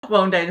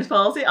Welcome to Danish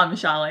Policy. I'm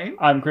Charlene.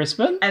 I'm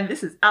Crispin. And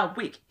this is our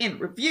week in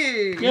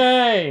review.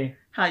 Yay!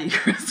 How are you,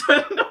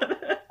 Crispin?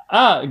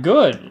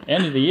 Good.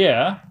 End of the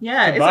year.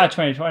 Yeah. Goodbye,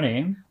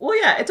 2020. Well,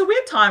 yeah, it's a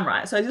weird time,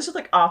 right? So this is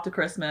like after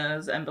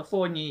Christmas and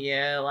before New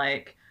Year.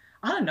 Like,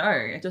 I don't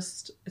know.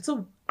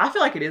 I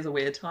feel like it is a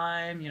weird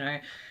time.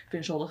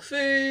 Finish all the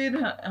food,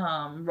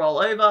 roll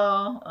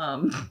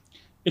over.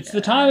 It's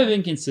the time of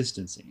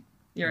inconsistency.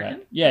 You reckon?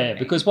 Right? Yeah.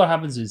 Because what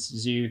happens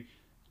is you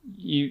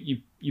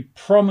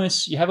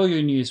promise, you have all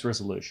your New Year's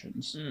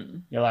resolutions.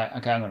 You're like,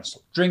 okay, I'm going to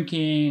stop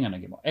drinking, I'm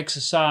going to get more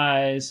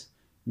exercise,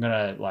 I'm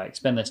going to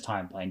spend less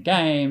time playing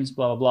games,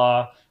 blah, blah,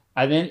 blah.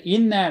 And then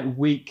in that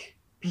week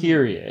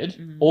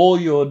period, all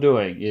you're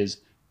doing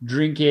is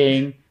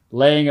drinking,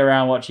 laying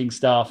around watching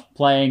stuff,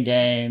 playing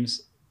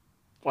games,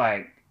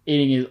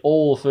 eating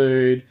all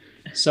food.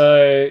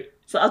 So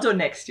I'll do it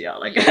next year.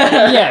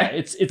 yeah,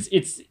 it's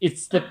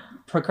the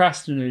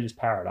procrastinator's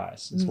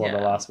paradise is what the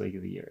last week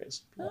of the year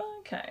is.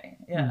 Okay,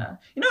 yeah.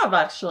 I've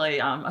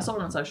actually, I saw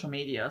it on social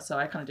media, so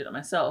I kind of did it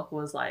myself,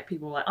 was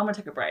people were like, I'm going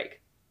to take a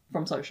break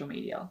from social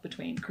media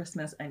between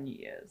Christmas and New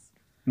Year's.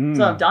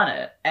 So I've done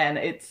it, and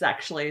it's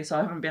actually, so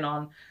I haven't been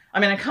on,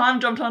 I kind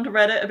of jumped onto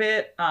Reddit a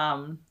bit,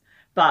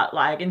 but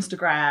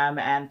Instagram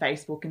and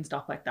Facebook and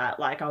stuff like that,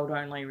 I would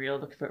only really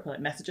look for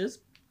messages.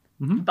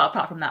 But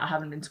apart from that, I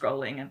haven't been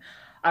scrolling, and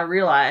I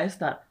realized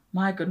that,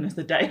 my goodness,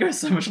 the day goes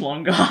so much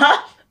longer.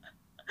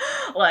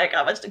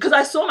 Because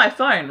I saw my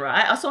phone,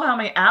 right? I saw how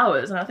many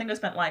hours, and I think I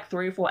spent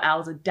 3 or 4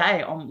 hours a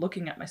day on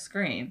looking at my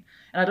screen.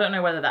 And I don't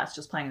know whether that's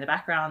just playing in the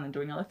background and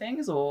doing other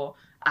things or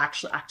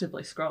actually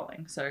actively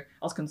scrolling. So I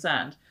was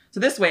concerned. So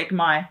this week,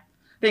 my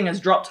thing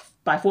has dropped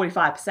by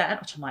 45%,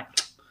 which I'm like,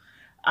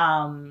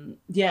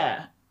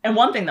 yeah. And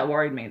one thing that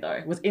worried me,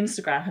 though, was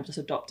Instagram have just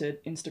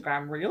adopted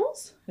Instagram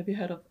Reels. Have you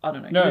heard of, I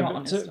don't know.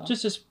 No,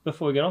 just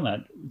before we get on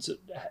that,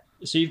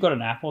 so you've got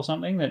an app or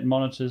something that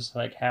monitors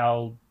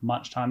how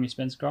much time you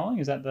spend scrolling?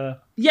 Is that the...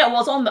 Yeah,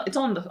 well, it's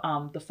on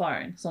the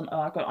phone.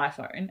 I've got an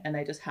iPhone, and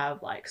they just have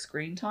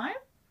screen time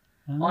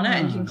on it,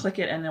 and you can click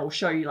it, and it will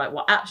show you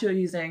what apps you're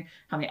using,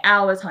 how many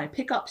hours, how many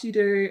pickups you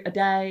do a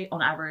day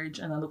on average,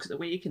 and then looks at the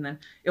week, and then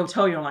it'll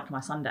tell you on my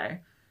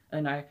Sunday,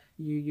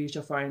 you use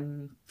your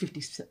phone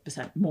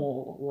 50%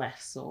 more or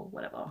less or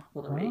whatever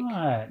for the week.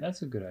 Right,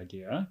 that's a good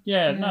idea.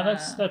 Yeah, no,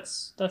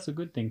 that's a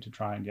good thing to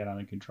try and get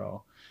under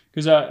control.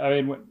 Because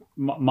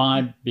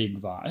my big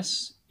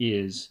vice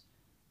is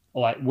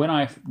when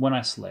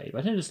I sleep,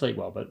 I tend to sleep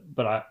well,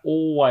 but I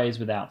always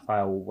without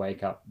fail will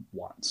wake up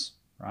once,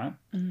 right?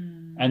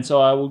 And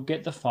so I will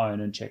get the phone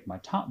and check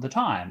the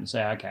time.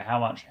 Say, okay,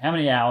 how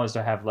many hours do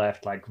I have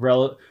left?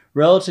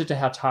 Relative to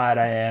how tired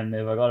I am,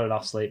 if I got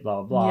enough sleep,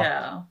 blah blah blah.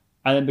 Yeah.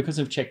 And then because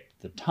I've checked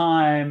the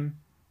time,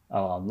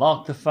 I'll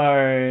unlock the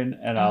phone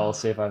and I'll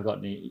see if I've got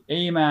any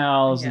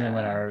emails. Yeah. And then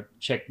when I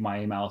check my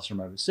emails from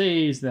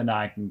overseas, then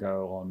I can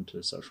go on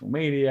to social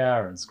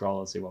media and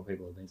scroll and see what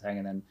people have been saying.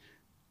 And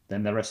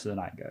then the rest of the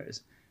night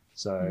goes.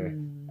 So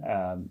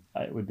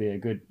it would be a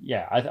good,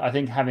 I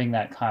think having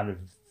that kind of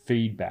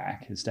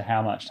feedback as to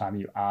how much time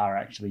you are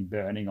actually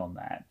burning on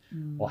that,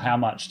 or how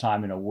much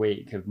time in a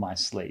week of my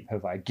sleep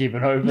have I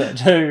given over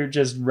to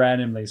just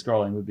randomly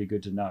scrolling would be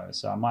good to know.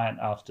 So I might,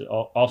 after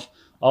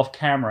off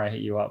camera,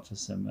 hit you up for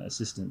some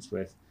assistance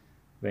with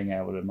being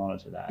able to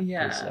monitor that.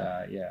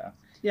 Yeah.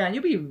 And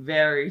you'll be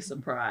very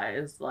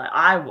surprised.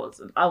 I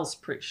was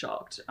pretty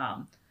shocked.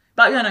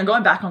 But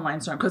going back on my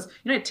Instagram, because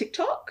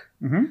TikTok.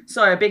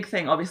 So a big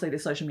thing, obviously, the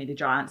social media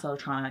giants are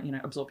trying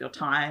to absorb your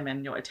time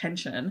and your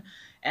attention,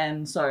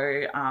 and so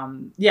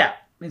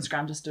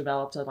Instagram just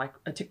developed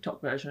a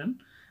TikTok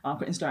version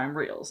called Instagram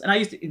Reels, and I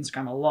used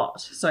Instagram a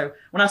lot. So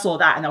when I saw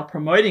that and they were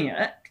promoting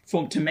it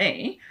to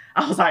me,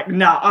 I was like,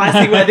 no,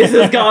 I see where this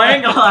is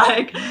going.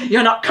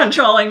 You're not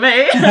controlling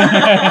me.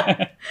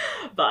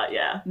 But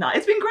yeah, no,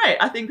 it's been great.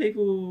 I think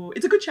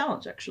it's a good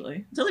challenge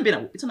actually. It's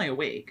only a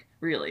week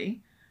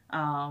really.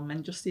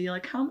 And just see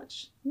how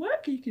much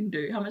work you can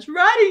do, how much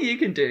writing you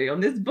can do on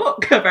this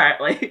book,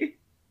 apparently.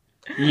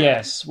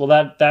 Yes, well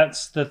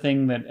that's the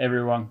thing that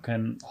everyone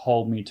can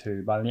hold me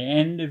to. By the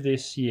end of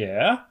this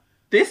year...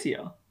 This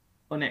year?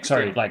 Or next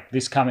year? Sorry,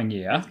 this coming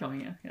year. This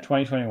coming year, yeah.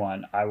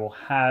 2021, I will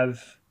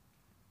have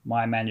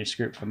my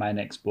manuscript for my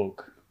next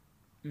book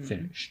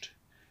finished.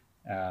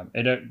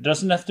 It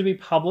doesn't have to be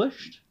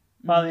published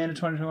by the end of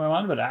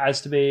 2021, but it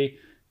has to be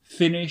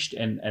finished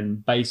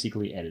and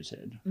basically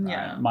edited. Right?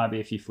 Yeah. Might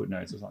be a few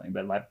footnotes or something,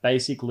 but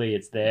basically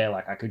it's there.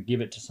 I could give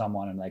it to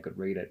someone and they could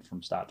read it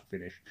from start to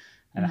finish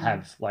and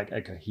have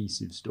a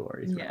cohesive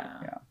story. Yeah.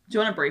 Do you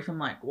want to brief them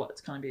what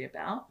it's going to be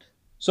about?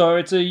 So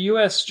it's a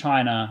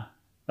US-China...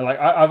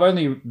 I've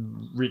only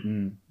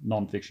written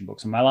non-fiction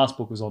books, and my last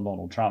book was on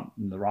Donald Trump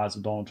and the rise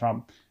of Donald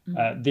Trump.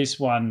 This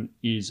one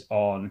is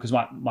on, because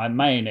my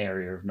main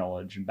area of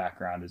knowledge and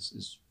background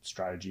is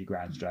strategy,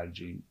 grand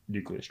strategy,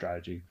 nuclear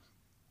strategy.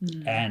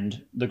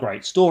 And the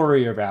great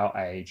story of our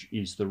age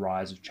is the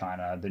rise of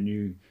China, the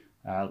new,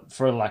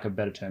 for lack of a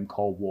better term,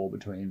 Cold War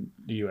between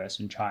the US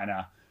and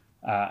China,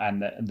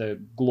 and the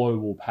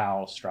global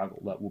power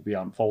struggle that will be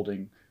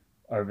unfolding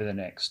over the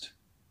next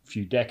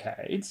few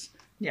decades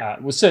Yeah.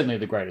 was certainly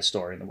the greatest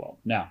story in the world.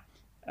 Now,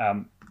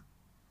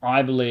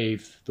 I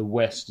believe the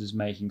West is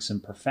making some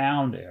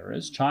profound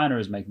errors. China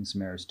is making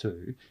some errors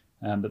too,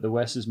 but the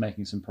West is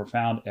making some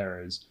profound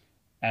errors.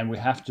 And we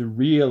have to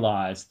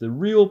realize the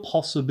real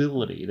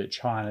possibility that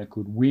China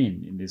could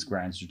win in this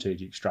grand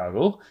strategic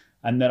struggle,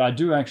 and that I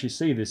do actually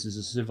see this as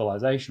a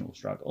civilizational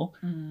struggle,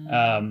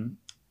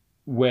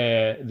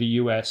 where the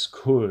US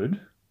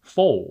could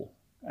fall,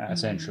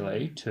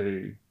 essentially,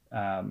 to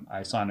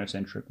a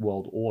Sinocentric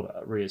world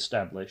order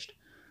re-established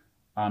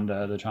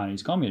under the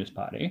Chinese Communist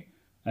Party.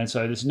 And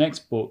so this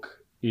next book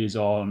is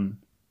on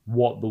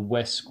what the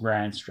West's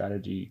grand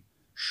strategy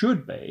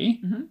should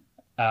be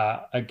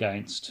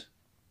against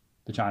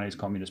the Chinese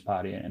Communist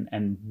Party,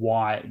 and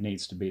why it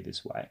needs to be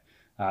this way.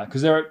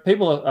 Because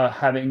people are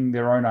having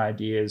their own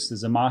ideas.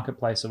 There's a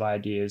marketplace of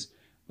ideas,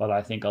 but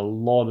I think a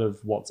lot of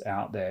what's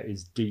out there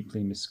is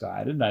deeply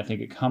misguided. And I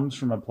think it comes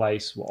from a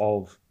place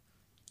of,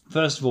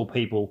 first of all,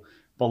 people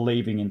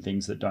believing in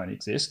things that don't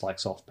exist, like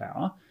soft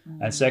power.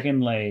 And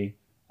secondly,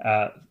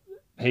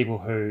 people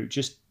who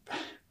just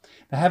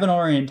they have an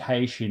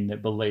orientation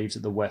that believes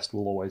that the West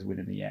will always win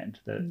in the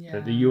end,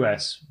 that the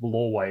US will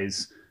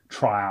always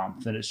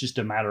triumph, and it's just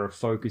a matter of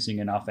focusing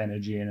enough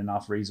energy and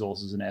enough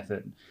resources and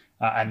effort,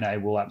 and they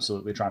will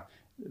absolutely triumph.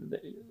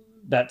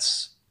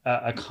 That's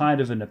a kind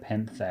of a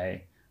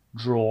nepenthe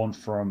drawn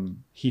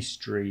from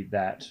history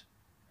that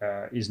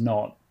is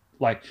not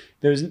like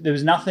there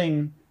was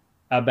nothing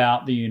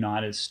about the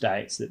United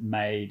States that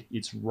made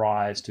its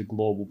rise to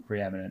global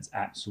preeminence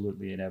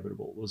absolutely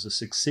inevitable. It was a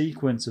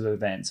sequence of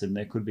events, and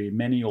there could be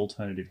many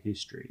alternative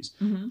histories,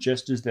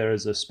 just as there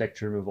is a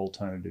spectrum of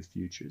alternative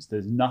futures.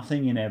 There's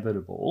nothing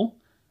inevitable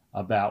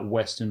about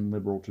Western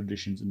liberal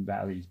traditions and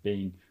values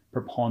being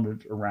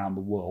preponderant around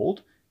the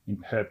world in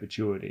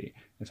perpetuity.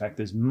 In fact,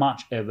 there's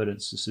much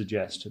evidence to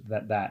suggest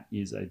that that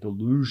is a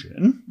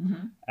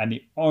delusion, and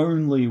the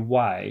only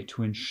way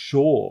to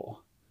ensure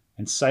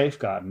and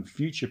safeguard and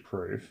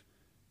future-proof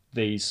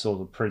these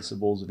sort of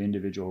principles of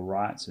individual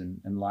rights and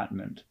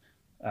enlightenment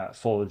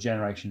for the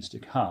generations to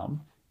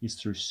come is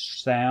through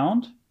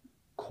sound,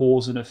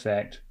 cause and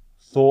effect,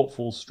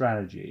 thoughtful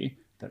strategy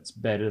that's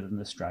better than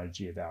the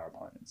strategy of our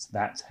opponents.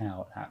 That's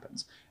how it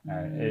happens.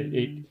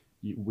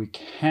 We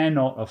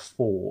cannot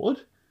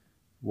afford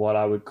what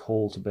I would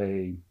call to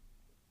be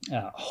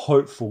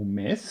hopeful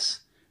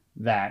myths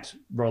that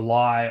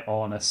rely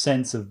on a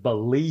sense of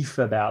belief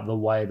about the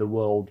way the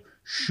world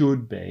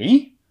should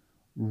be,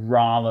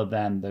 rather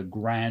than the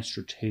grand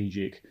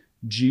strategic,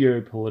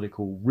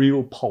 geopolitical,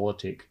 real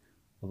politic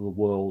of the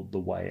world the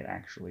way it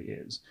actually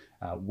is.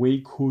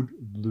 We could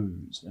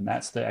lose, and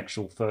that's the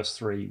actual first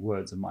 3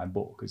 words of my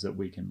book, is that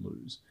we can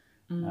lose.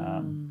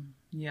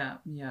 Yeah.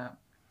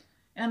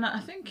 And I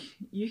think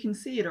you can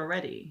see it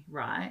already,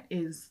 right?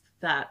 Is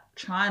that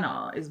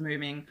China is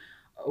moving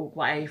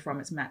away from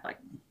its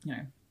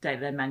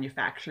day-to-day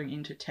manufacturing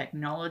into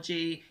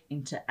technology,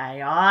 into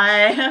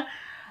AI.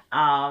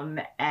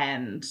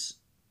 And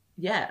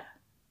yeah,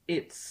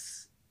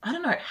 I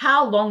don't know,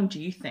 how long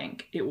do you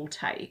think it will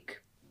take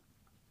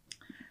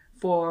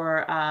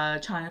for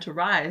China to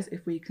rise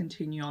if we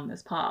continue on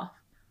this path?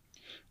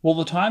 Well,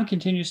 the time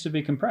continues to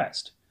be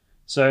compressed.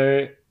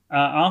 So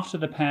after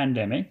the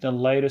pandemic, the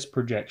latest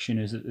projection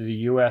is that the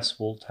US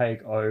will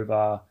take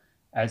over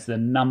as the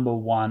number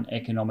 1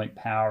 economic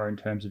power in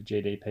terms of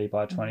GDP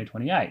by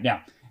 2028.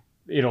 Now,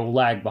 it'll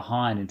lag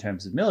behind in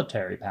terms of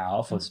military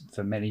power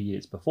for many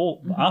years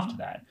after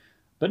that,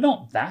 but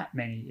not that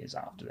many years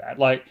after that.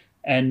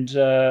 And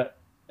the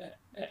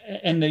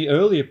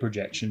earlier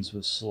projections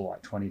was sort of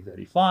like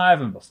 2035,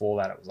 and before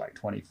that it was like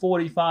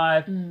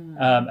 2045.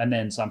 And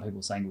then some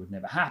people saying it would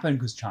never happen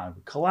because China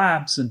would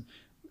collapse. And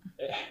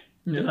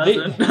these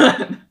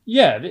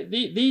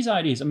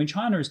ideas. I mean,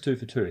 China is 2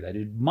 for 2. They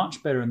did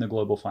much better in the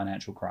global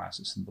financial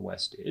crisis than the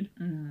West did,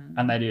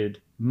 and they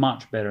did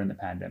much better in the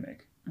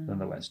pandemic than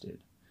the West did.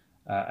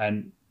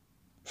 But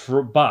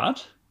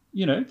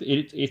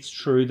it's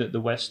true that the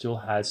West still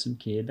has some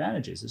key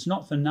advantages. It's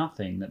not for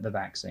nothing that the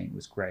vaccine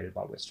was created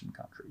by Western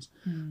countries,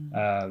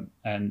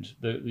 and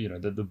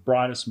the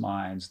brightest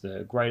minds,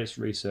 the greatest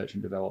research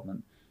and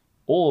development,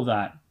 all of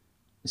that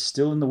is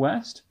still in the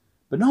West,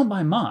 but not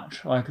by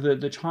much. Like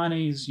the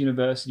Chinese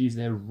universities,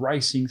 they're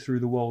racing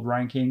through the world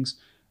rankings.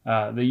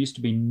 There used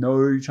to be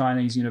no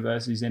Chinese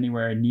universities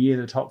anywhere near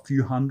the top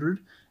few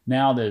hundred.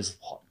 Now there's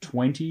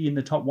 20 in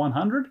the top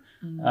 100.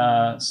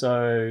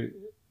 So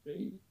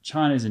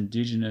China's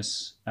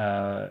indigenous,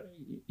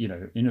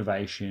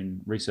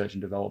 innovation, research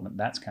and development,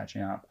 that's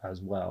catching up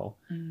as well.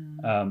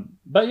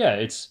 But yeah,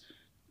 it's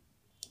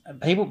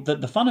people.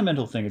 The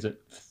fundamental thing is that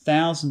for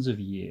thousands of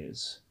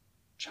years,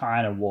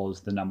 China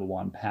was the number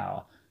 1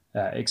 power,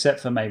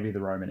 except for maybe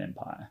the Roman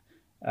Empire,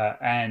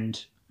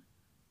 and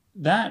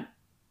that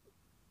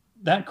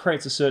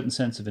creates a certain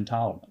sense of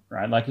entitlement,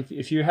 right? Like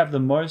if you have the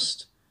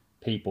most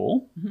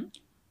people,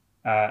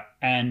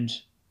 and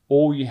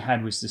all you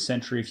had was the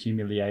century of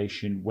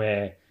humiliation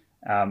where,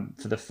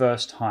 for the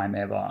first time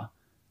ever,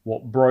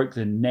 what broke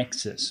the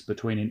nexus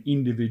between an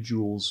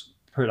individual's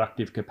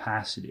productive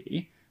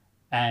capacity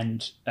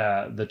and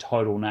the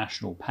total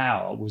national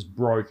power was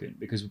broken,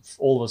 because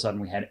all of a sudden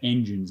we had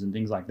engines and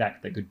things like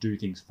that that could do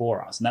things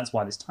for us. And that's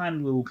why this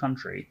tiny little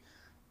country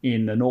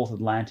in the North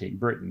Atlantic,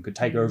 Britain, could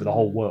take over the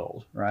whole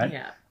world, right?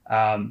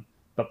 Yeah.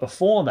 But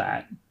before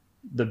that,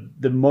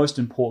 the most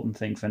important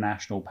thing for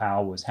national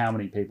power was how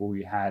many people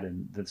you had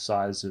and the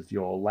size of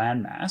your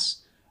landmass.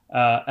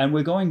 And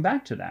we're going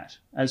back to that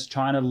as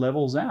China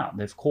levels out.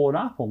 They've caught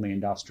up on the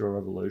Industrial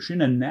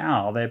Revolution, and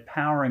now they're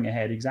powering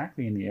ahead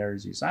exactly in the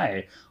areas you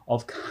say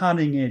of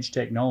cutting-edge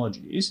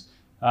technologies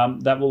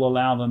that will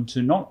allow them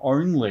to not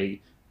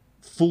only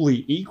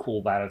fully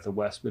equal that of the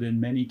West, but in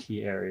many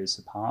key areas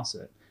surpass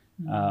it.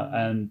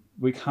 And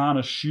we can't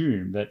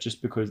assume that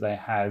just because they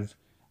have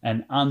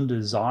an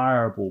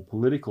undesirable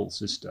political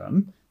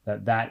system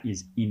that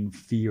is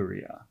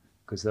inferior,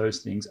 because those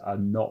things are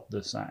not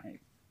the same.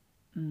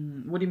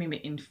 What do you mean by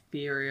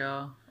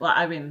inferior? Well,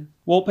 I mean...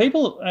 Well,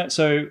 people...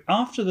 so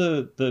after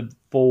the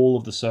fall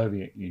of the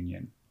Soviet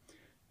Union,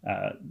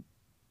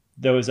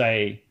 there was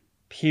a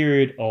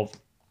period of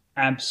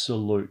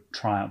absolute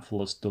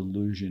triumphalist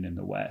delusion in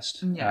the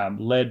West,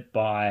 led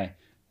by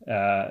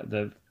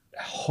the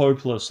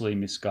hopelessly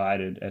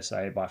misguided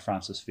essay by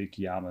Francis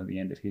Fukuyama, The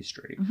End of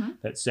History,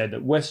 that said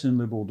that Western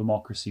liberal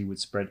democracy would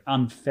spread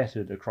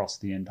unfettered across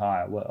the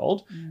entire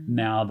world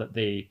now that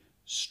the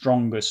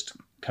strongest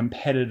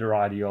competitor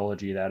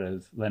ideology, that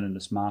of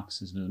Leninist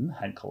Marxism,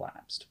 had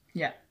collapsed.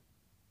 Yeah.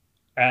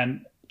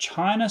 And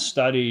China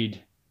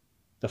studied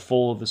the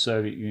fall of the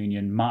Soviet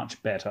Union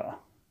much better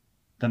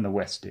than the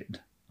West did,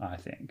 I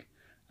think.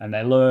 And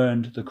they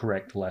learned the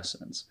correct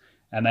lessons.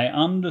 And they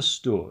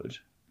understood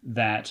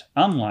that,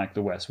 unlike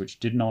the West, which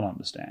did not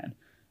understand,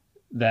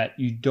 that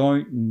you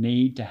don't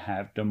need to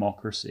have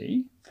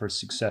democracy for a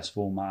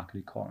successful market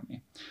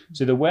economy.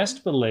 So the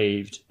West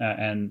believed,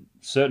 and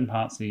certain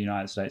parts of the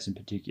United States in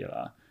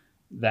particular,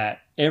 that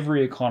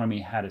every economy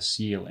had a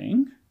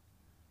ceiling,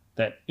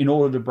 that in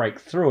order to break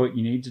through it,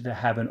 you needed to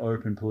have an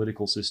open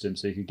political system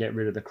so you could get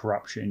rid of the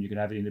corruption, you could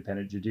have an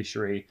independent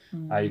judiciary,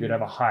 you could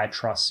have a high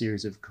trust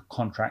series of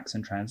contracts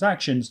and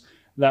transactions.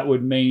 That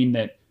would mean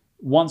that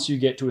once you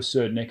get to a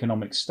certain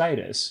economic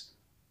status,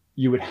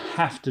 you would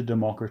have to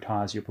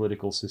democratize your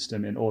political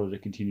system in order to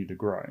continue to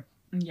grow.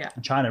 Yeah.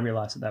 And China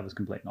realized that was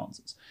complete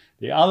nonsense.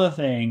 The other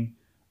thing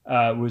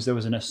was there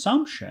was an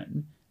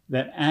assumption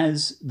that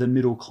as the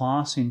middle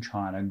class in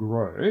China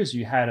grows,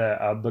 you had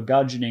a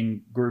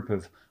burgeoning group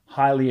of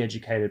highly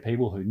educated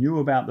people who knew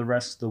about the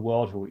rest of the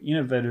world, who were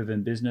innovative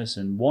in business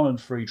and wanted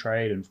free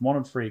trade and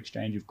wanted free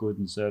exchange of goods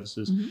and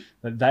services,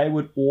 that they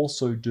would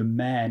also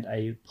demand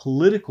a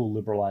political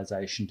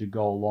liberalization to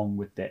go along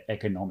with their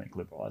economic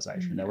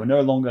liberalization. They were no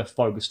longer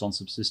focused on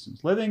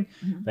subsistence living.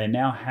 They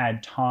now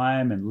had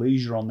time and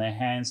leisure on their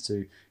hands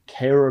to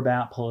care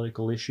about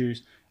political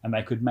issues, and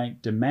they could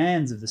make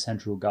demands of the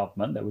central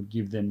government that would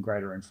give them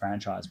greater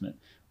enfranchisement.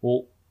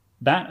 Well,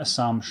 that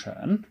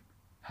assumption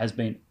has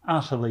been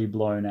utterly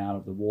blown out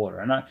of the water.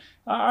 And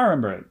I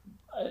remember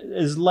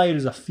as late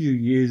as a few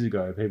years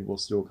ago, people were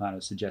still kind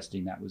of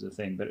suggesting that was a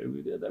thing, but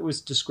that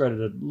was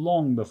discredited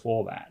long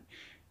before that,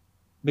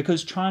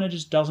 because China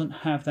just doesn't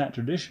have that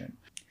tradition.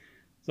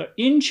 So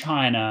in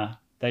China,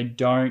 they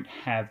don't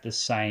have the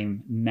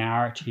same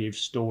narrative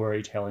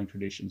storytelling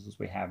traditions as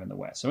we have in the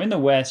West. So in the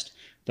West,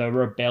 the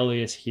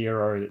rebellious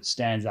hero that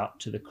stands up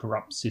to the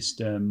corrupt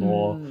system,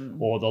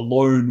 or the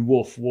lone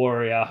wolf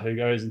warrior who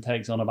goes and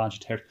takes on a bunch of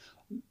territory,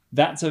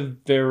 that's a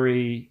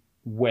very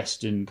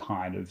Western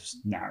kind of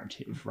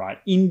narrative, right?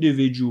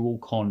 Individual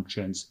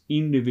conscience,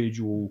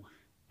 individual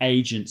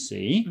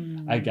agency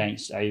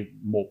against a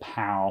more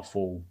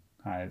powerful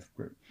kind of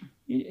group.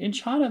 In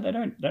China, they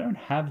don't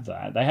have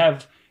that. They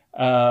have,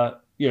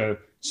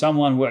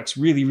 someone works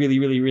really, really,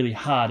 really, really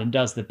hard and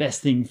does the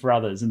best thing for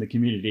others in the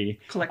community.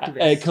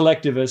 A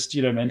collectivist,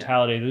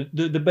 mentality.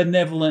 Yeah. The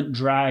benevolent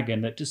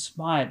dragon that,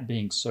 despite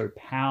being so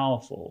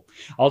powerful,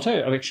 I'll tell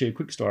you actually a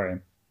quick story.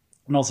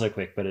 Not so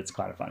quick, but it's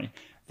kind of funny.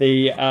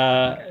 The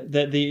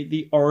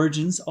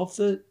origins of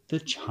the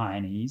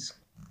Chinese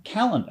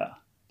calendar.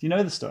 Do you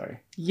know the story?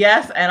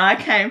 Yes, and I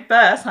came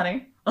first,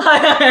 honey. All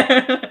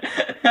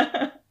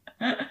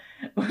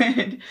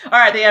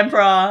right, the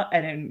emperor,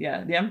 and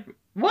then the emperor.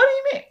 What do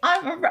you mean?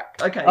 I'm a rat.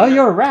 Okay. Oh,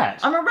 you're a rat.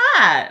 I'm a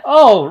rat.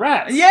 Oh,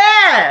 rats.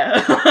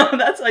 Yeah.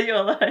 That's what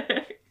you're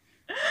like.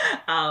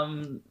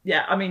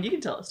 I mean, you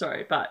can tell a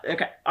story, but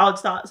okay, I'll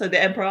start. So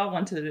the emperor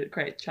wanted to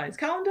create a Chinese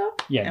calendar.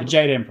 Yeah, the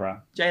Jade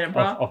Emperor. Jade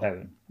Emperor. Of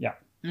heaven, yeah.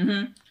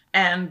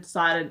 And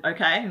decided,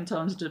 okay, in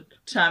terms of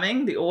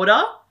determining the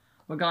order,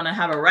 we're going to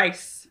have a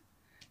race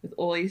with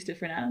all these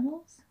different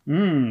animals.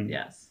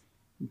 Yes.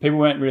 People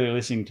weren't really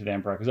listening to the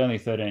emperor because only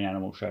 13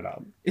 animals showed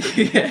up.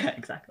 Yeah,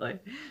 exactly.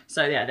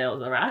 So yeah, there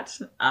was a rat,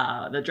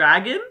 the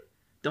dragon,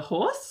 the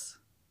horse,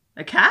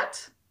 a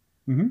cat.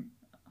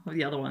 What are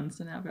the other ones?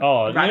 So now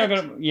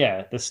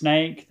the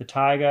snake, the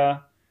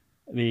tiger,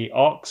 the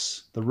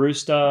ox, the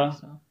rooster,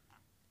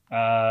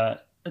 a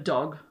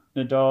dog.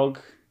 The dog.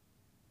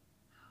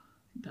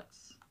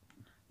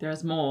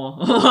 There's more.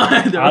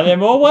 Are there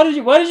more? Why did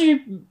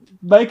you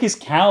make us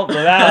count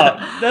without.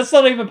 That's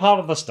not even part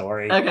of the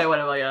story. Okay,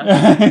 whatever,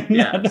 yeah.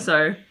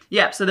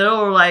 Yeah, so they're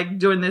all like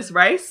doing this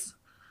race.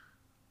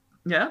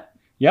 Yeah.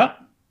 Yep.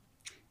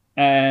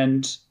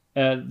 And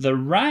the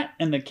rat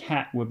and the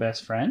cat were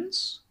best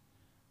friends.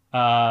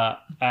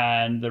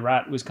 And the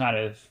rat was kind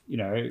of,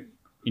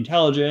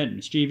 intelligent,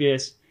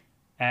 mischievous,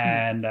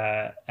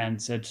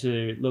 and said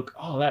to, look,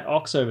 that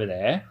ox over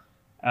there,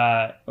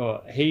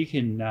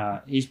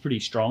 he's pretty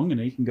strong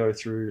and he can go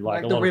through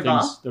like a lot of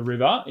things. The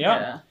river,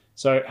 yeah.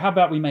 So how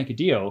about we make a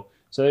deal?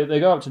 So they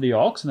go up to the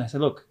ox and they say,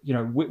 look,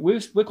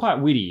 we're quite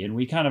witty and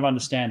we kind of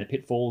understand the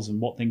pitfalls and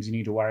what things you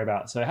need to worry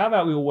about. So how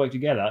about we all work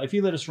together? If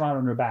you let us ride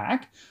on your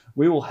back,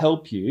 we will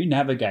help you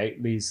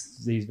navigate these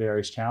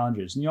various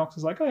challenges. And the ox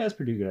is like, oh, yeah, that's a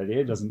pretty good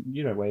idea.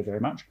 You don't weigh very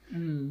much.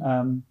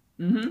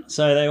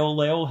 So they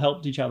all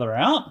helped each other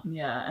out.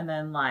 Yeah, and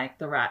then like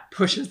the rat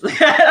pushes the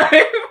cat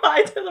over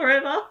into the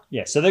river.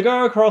 Yeah, so they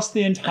go across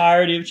the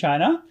entirety of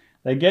China.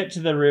 They get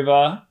to the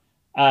river,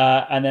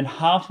 and then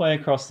halfway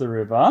across the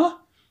river,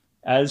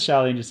 as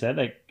Charlene just said,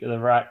 the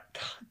rat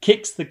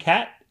kicks the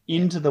cat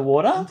into the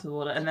water.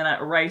 And then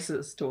it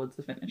races towards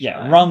the finish line.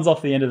 Yeah, runs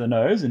off the end of the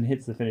nose and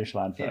hits the finish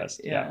line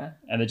first. Yeah.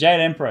 And the Jade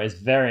Emperor is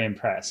very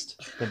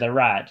impressed that the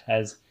rat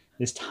has,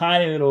 this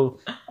tiny little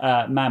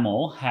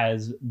mammal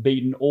has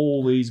beaten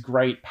all these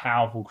great,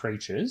 powerful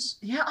creatures.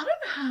 Yeah, I don't know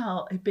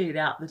how it beat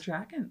out the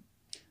dragon.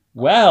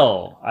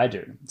 Well, I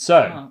do.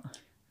 So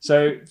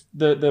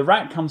the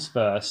rat comes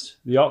first.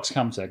 The ox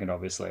comes second,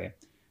 obviously.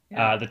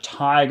 Yeah. The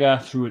tiger,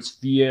 through its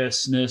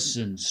fierceness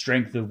and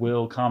strength of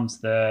will, comes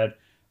third.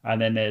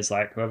 And then there's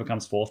like whoever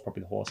comes fourth,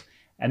 probably the horse.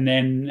 And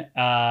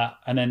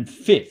then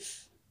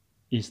fifth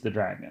is the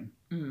dragon.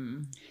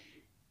 And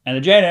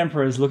the Jade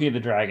Emperor is looking at the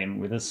dragon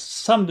with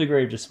some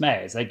degree of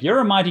dismay. It's like, you're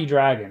a mighty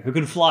dragon who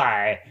can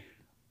fly.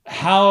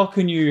 How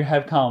can you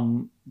have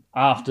come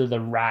after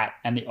the rat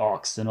and the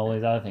ox and all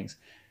these other things?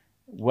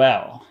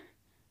 Well,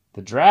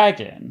 the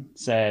dragon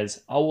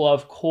says, oh, well,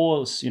 of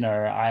course,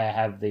 I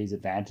have these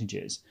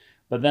advantages.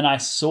 But then I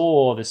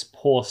saw this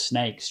poor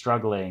snake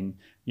struggling,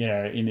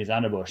 in this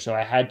underbush. So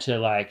I had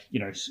to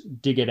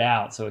dig it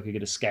out so it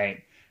could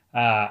escape.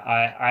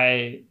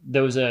 There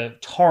was a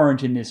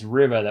torrent in this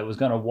river that was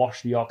going to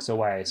wash the ox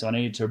away. So I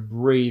needed to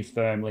breathe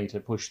firmly to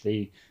push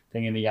the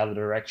thing in the other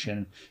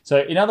direction.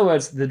 So in other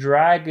words, the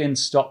dragon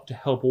stopped to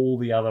help all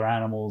the other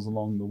animals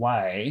along the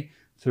way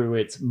through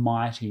its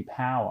mighty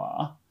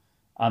power,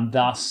 and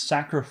thus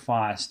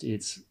sacrificed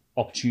its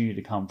opportunity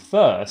to come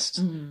first.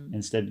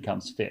 Instead it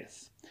comes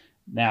fifth.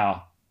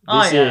 Now,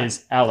 this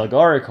is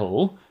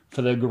allegorical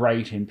for the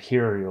great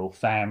imperial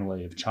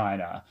family of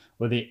China,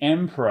 where the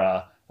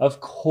emperor, of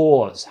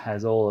course,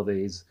 has all of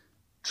these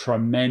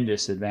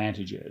tremendous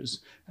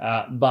advantages,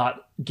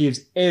 but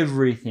gives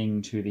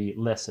everything to the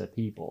lesser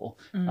people,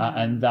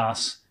 and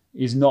thus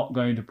is not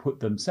going to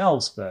put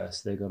themselves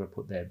first. They've got to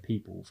put their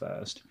people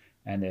first,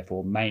 and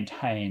therefore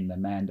maintain the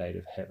mandate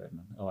of heaven,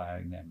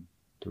 allowing them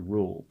to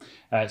rule.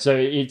 So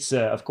it's,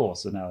 of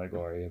course, an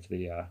allegory of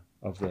the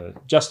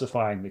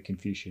justifying the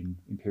Confucian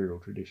imperial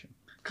tradition.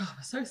 God,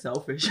 we're so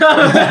selfish.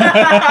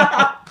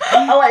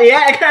 I'm like,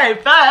 okay,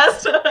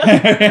 first.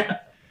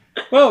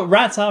 Well,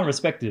 rats are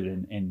respected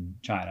in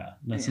China.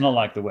 It's not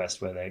like the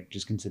West where they're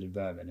just considered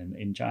vermin.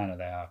 In China,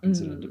 they are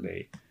considered to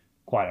be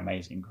quite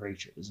amazing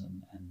creatures,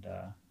 and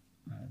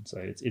so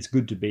it's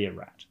good to be a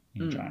rat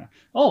in China.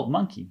 Oh,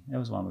 monkey. That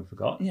was one we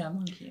forgot. Yeah,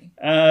 monkey.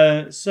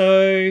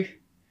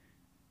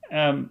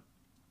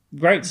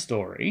 Great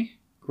story,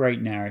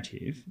 great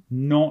narrative,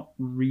 not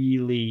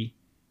really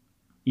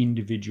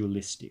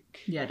individualistic.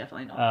 Yeah,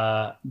 definitely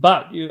not.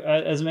 But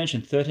as I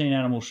mentioned, 13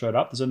 animals showed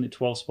up. There's only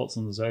 12 spots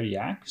on the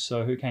Zodiac.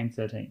 So who came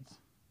 13th?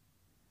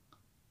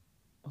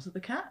 Was it the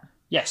cat?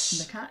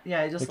 Yes. The cat?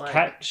 Yeah, the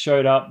cat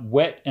showed up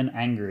wet and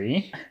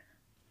angry.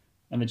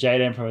 And the Jade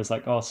Emperor was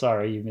like, oh,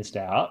 sorry, you missed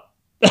out.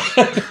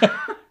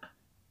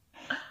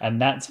 And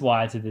that's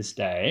why to this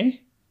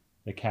day,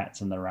 the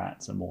cats and the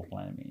rats are mortal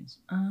enemies.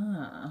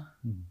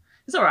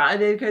 It's all right.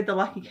 They called the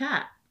lucky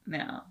cat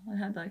now. I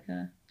had like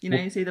a...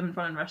 you see them in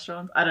front of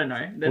restaurants. I don't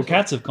know.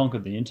 Cats have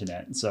conquered the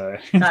internet, so...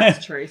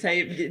 That's true. So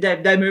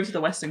they moved to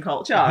the Western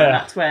culture, and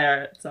that's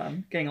where it's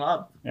getting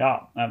love. Yeah,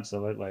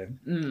 absolutely.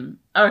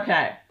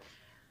 Okay.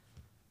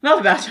 Enough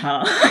about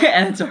China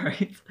and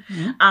stories.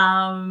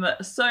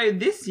 So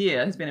this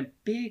year has been a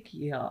big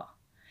year.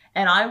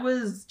 And I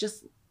was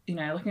just,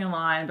 looking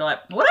online and be like,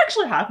 what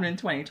actually happened in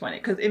 2020?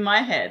 Because in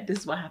my head, this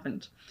is what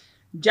happened.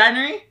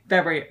 January,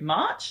 February,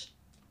 March,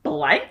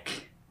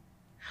 blank.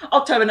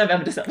 October,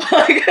 November, December.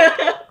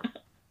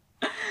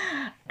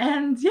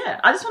 And yeah,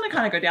 I just want to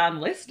kind of go down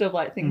the list of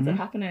like things that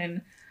happened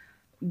in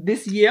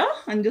this year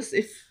and just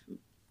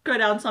go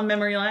down some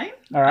memory lane.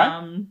 All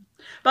right.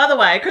 By the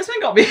way,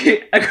 Crispin got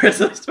me a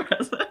Christmas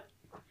present.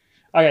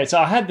 Okay, so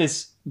I had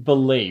this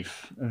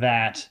belief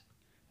that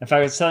if I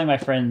was telling my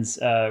friends,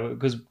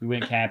 because we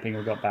went camping,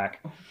 we got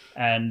back,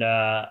 and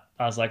I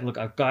was like, look,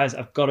 guys,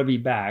 I've got to be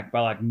back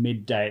by like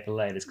midday at the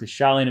latest because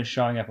Charlene is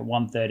showing up at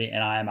 1:30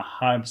 and I am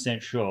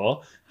 100%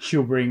 sure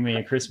she'll bring me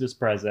a Christmas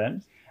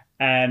present.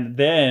 and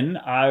then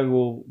I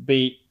will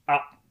be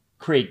up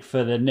creek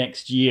for the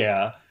next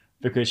year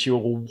because she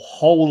will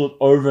hold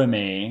over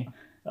me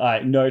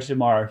like no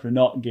tomorrow for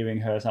not giving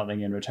her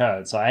something in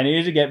return. So I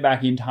needed to get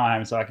back in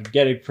time so I could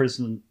get a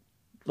present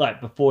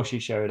like before she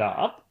showed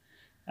up.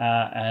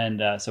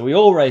 So we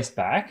all raced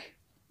back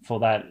for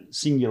that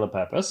singular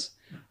purpose.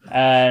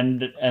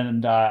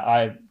 And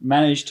I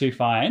managed to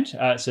find,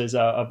 so it's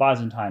a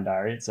Byzantine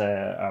diary. It's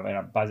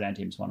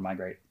Byzantium is one of my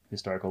great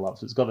historical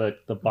loves. It's got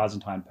the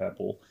Byzantine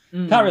purple.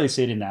 Can't really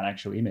see it in that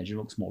actual image. It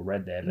looks more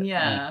red there.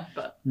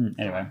 But,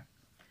 anyway.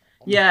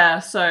 Yeah,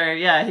 so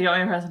yeah, he got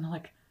me a present. I'm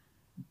like,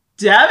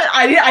 damn it.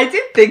 I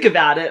did think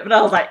about it, but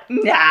I was like,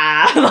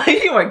 nah, like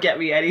he won't get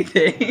me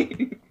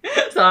anything.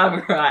 So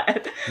I'm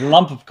right.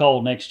 Lump of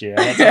coal next year.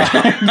 That's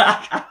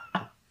right.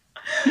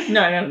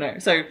 No.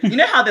 So you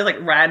know how there's like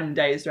random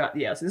days throughout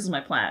the year? So this is my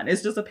plan.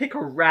 It's just to pick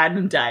a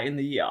random day in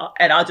the year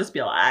and I'll just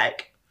be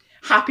like,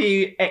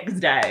 happy X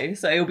day.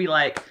 So it'll be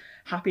like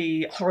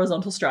happy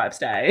horizontal stripes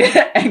day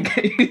and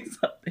get you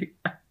something.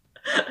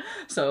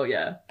 So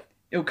yeah,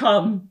 it'll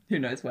come, who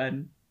knows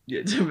when,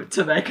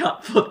 to make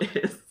up for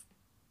this.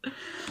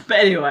 But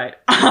anyway,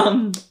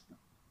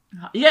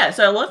 yeah,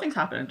 so a lot of things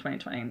happened in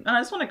 2020. And I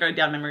just want to go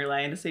down memory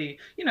lane to see,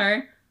 you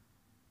know,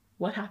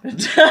 what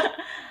happened.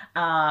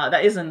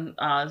 That isn't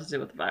to do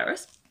with the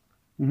virus.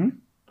 Mm-hmm.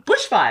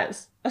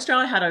 Bushfires.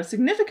 Australia had a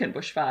significant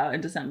bushfire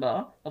in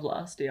December of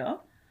last year,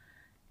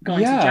 going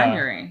to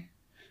January.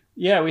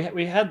 Yeah,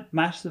 we had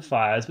massive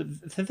fires.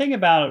 But the thing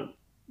about it,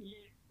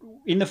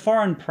 in the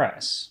foreign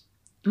press,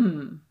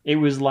 it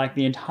was like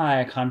the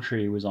entire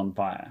country was on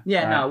fire.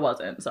 Yeah, right? no, it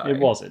wasn't. Sorry. It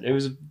wasn't. It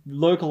was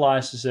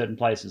localized to certain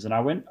places. And I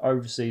went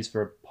overseas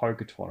for a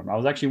poker tournament. I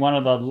was actually one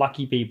of the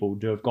lucky people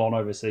to have gone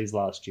overseas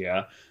last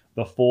year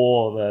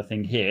before the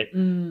thing hit,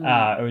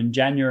 in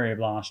January of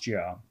last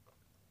year.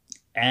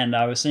 And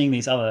I was seeing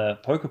these other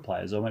poker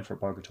players. I went for a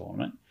poker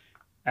tournament.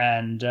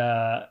 And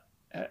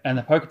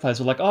the poker players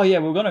were like, oh, yeah,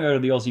 we're going to go to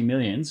the Aussie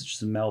Millions, which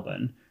is in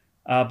Melbourne.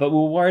 But we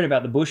were worried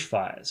about the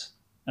bushfires.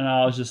 And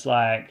I was just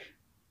like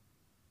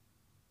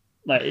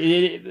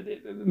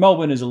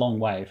Melbourne is a long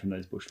way from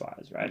those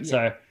bushfires, right?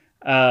 Yeah.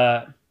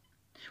 So,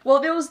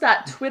 well, there was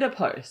that Twitter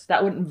post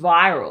that went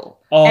viral,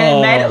 and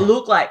it made it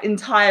look like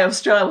entire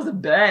Australia was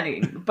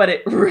burning, but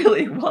it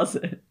really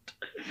wasn't.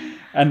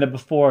 And the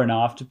before and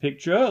after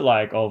picture,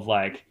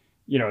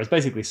 it's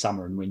basically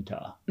summer and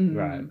winter,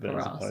 right? But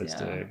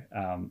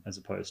as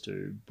opposed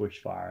to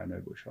bushfire and no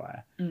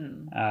bushfire.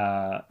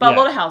 But a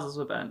lot of houses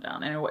were burned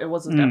down, and it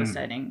was a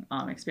devastating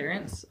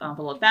experience for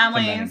a lot of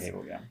families. For many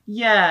people,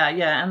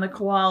 yeah, and the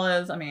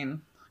koalas. I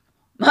mean,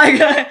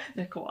 the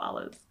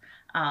koalas.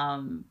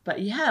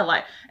 But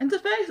yeah, and to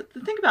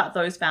think about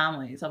those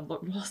families, I've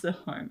lost their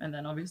home, and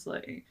then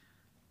obviously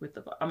with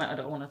I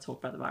don't want to talk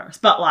about the virus,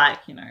 but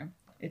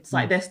it's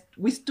like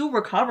we're still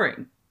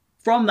recovering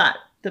from that.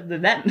 The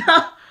event.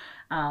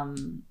 But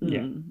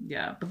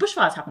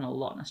bushfires happen a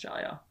lot in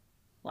Australia.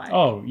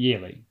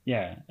 Yearly.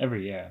 Yeah,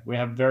 every year. We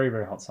have very,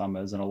 very hot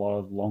summers and a lot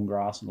of long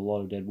grass and a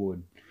lot of dead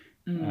wood.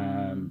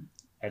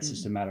 It's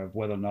just a matter of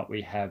whether or not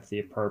we have the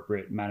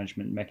appropriate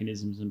management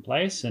mechanisms in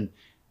place, and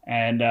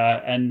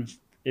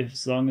if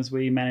as long as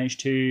we manage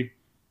to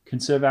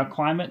conserve our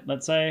climate,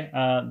 let's say,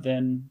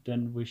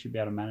 then we should be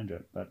able to manage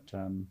it. But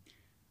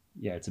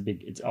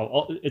it's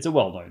a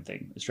well-known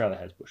thing. Australia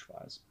has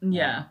bushfires.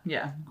 Yeah,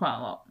 quite a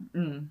lot.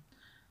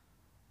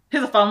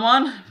 Here's a fun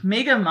one.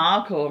 Meghan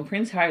Markle and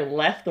Prince Harry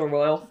left the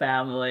royal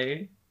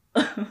family.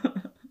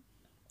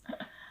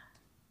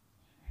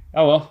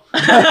 Oh well.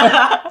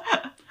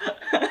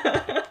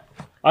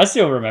 I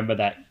still remember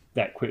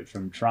that quip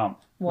from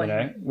Trump. What?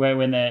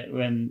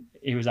 When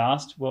he was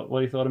asked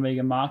what he thought of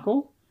Meghan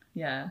Markle.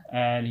 Yeah.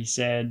 And he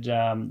said,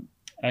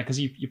 because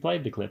you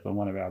played the clip on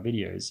one of our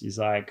videos, he's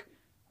like,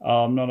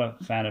 oh, I'm not a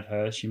fan of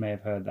hers. She may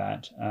have heard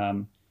that.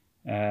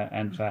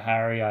 And for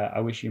Harry, I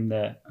wish him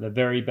the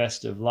very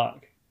best of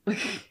luck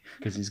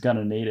because he's going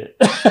to need it.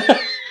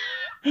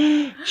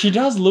 She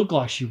does look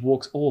like she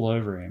walks all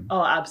over him.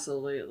 Oh,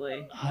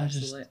 absolutely. But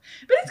it's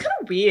kind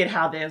of weird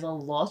how there's a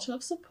lot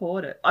of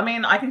support. I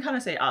mean, I can kind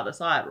of say other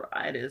side,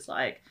 right? It's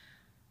like,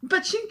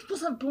 but she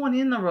wasn't born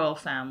in the royal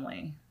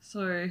family.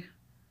 So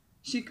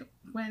she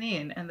went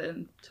in and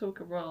then took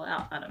a royal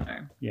out. I don't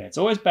know. Yeah, it's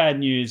always bad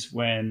news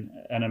when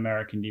an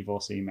American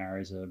divorcee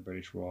marries a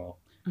British royal.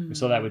 We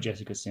saw that with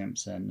Jessica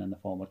Simpson and the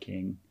former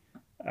king.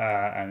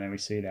 And then we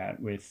see that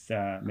with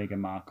Meghan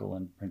Markle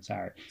and Prince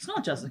Harry. It's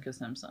not Jessica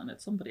Simpson.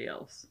 It's somebody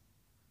else.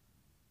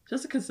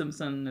 Jessica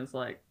Simpson is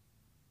like...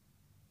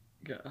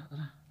 God.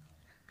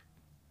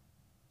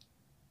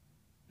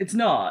 It's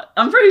not.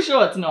 I'm pretty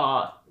sure it's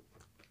not.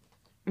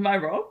 Am I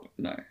wrong?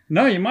 No.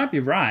 No, you might be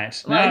right.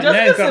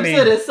 Jessica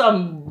Simpson is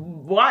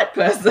some white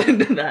person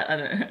that I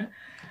don't know.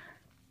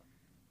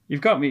 You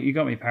got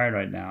me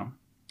paranoid now.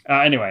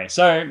 Anyway,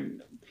 so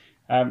you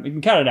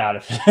can cut it out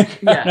if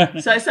yeah.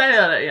 So say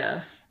that,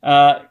 yeah.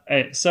 But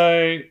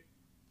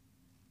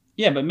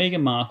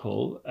Meghan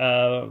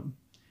Markle,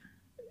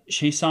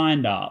 she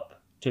signed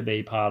up to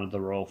be part of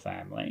the royal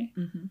family,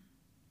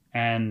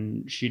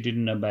 and she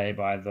didn't obey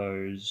by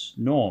those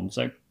norms.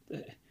 Like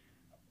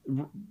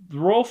the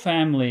royal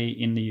family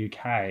in the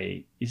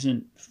UK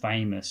isn't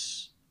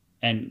famous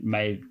and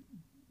made,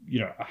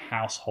 a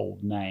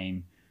household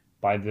name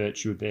by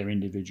virtue of their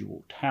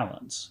individual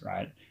talents,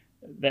 right?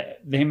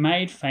 They're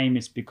made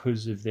famous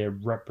because of their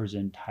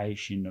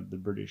representation of the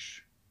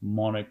British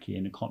monarchy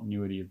and the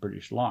continuity of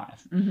British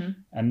life. Mm-hmm.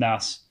 And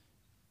thus,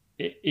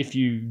 if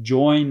you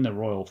join the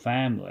royal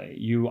family,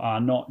 you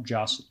are not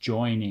just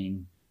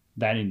joining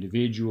that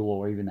individual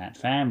or even that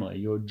family,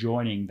 you're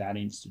joining that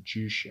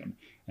institution.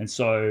 And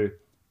so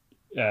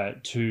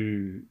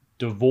to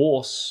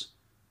divorce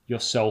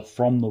yourself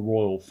from the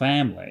royal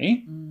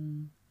family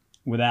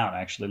without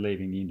actually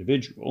leaving the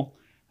individual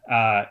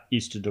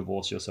is to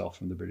divorce yourself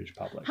from the British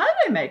public. How do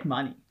they make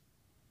money?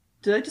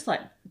 Do they just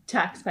like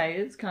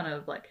taxpayers kind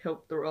of like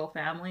help the royal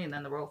family and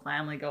then the royal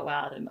family go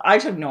out? And I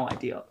just have no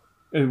idea.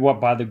 What,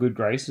 by the good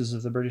graces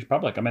of the British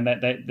public? I mean,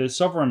 the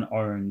sovereign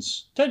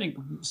owns...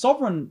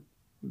 Sovereign...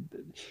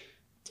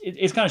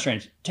 It's kind of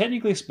strange.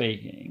 Technically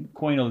speaking,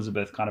 Queen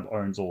Elizabeth kind of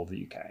owns all of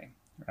the UK,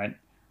 right?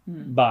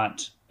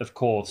 But, of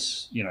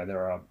course,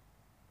 there are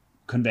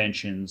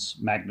conventions,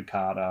 Magna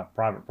Carta,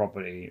 private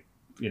property,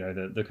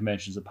 the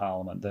conventions of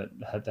Parliament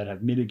that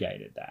have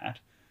mitigated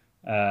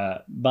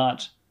that.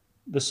 But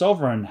the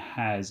sovereign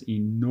has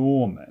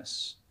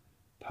enormous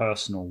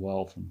personal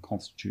wealth and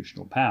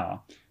constitutional power.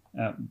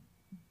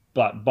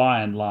 But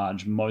by and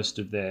large, most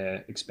of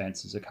their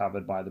expenses are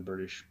covered by the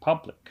British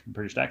public,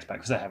 British taxpayer,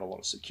 because they have a lot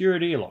of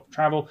security, a lot of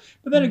travel.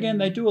 But then again,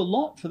 they do a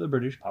lot for the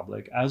British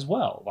public as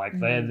well. Like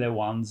they're the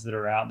ones that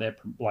are out there,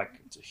 like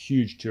it's a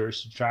huge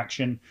tourist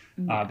attraction.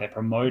 They're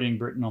promoting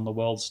Britain on the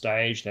world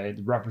stage. They're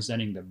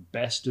representing the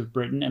best of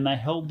Britain, and they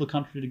held the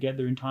country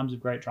together in times of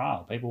great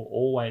trial. People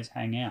always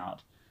hang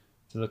out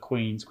for the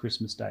Queen's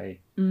Christmas Day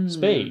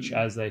speech,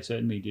 as they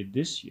certainly did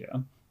this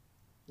year,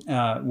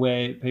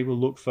 where people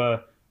look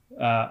for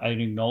an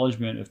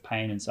acknowledgement of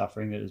pain and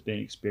suffering that has been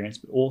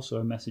experienced, but also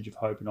a message of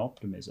hope and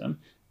optimism,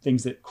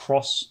 things that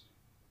cross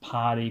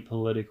party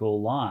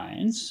political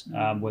lines,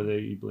 whether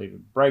you believe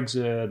in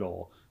Brexit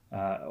or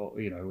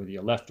whether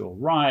you're left or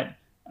right.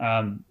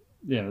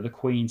 The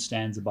Queen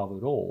stands above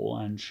it all,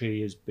 and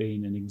she has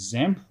been an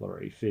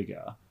exemplary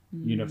figure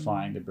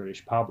unifying the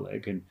British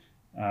public. And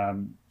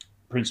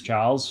Prince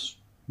Charles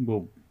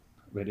will,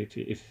 but if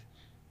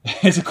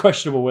it's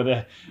questionable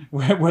whether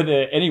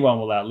anyone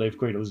will outlive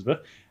Queen Elizabeth,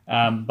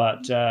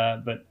 but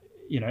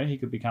he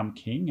could become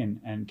king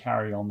and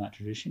carry on that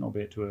tradition,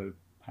 albeit to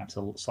perhaps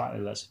a slightly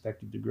less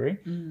effective degree.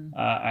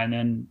 And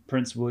then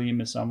Prince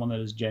William is someone that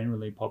is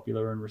generally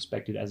popular and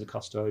respected as a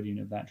custodian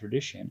of that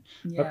tradition.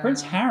 Yeah. But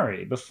Prince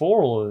Harry,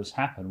 before all of this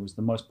happened, was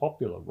the most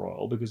popular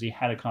royal because he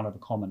had a kind of a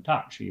common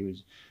touch. He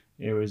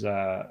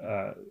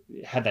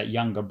had that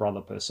younger brother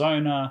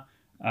persona.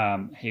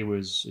 He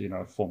was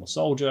a former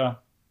soldier.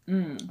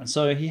 And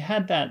so he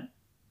had that,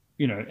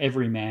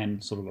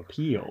 everyman sort of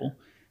appeal.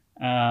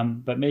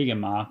 But Meghan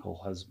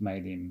Markle has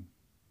made him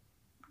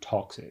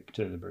toxic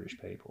to the British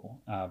people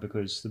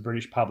because the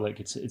British public,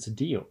 it's a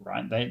deal,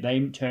 right?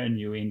 They turn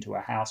you into a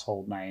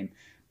household name,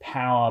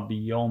 power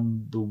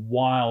beyond the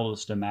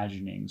wildest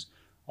imaginings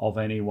of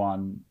any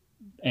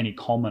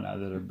commoner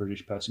that a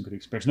British person could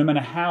experience. No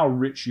matter how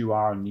rich you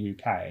are in the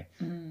UK,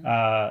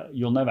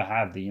 you'll never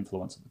have the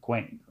influence of the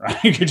Queen, right?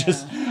 I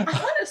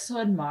find it so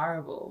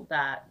admirable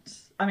that,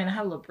 I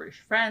have a lot of British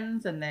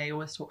friends and they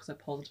always talk so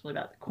positively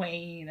about the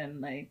Queen,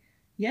 and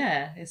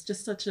it's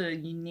just such a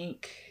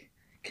unique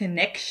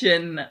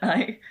connection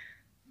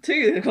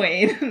to the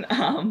Queen,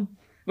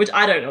 which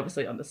I don't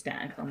obviously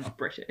understand because I'm not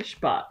British,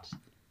 but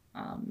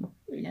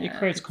it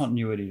creates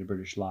continuity to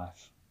British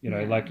life.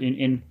 Like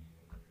in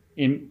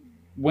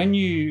when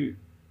you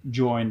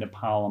join the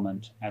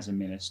Parliament as a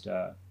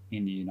minister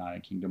in the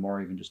United Kingdom,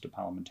 or even just a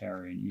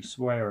parliamentarian, you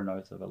swear an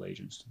oath of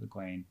allegiance to the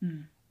Queen.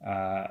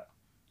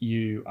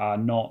 You are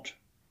not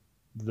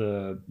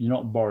you're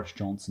not Boris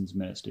Johnson's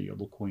minister, you're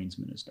the Queen's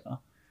minister,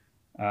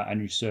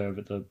 and you serve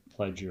at the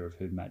pleasure of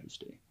Her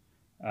Majesty.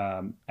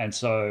 And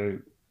so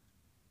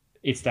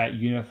it's that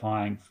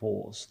unifying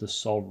force, the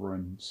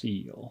sovereign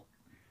seal,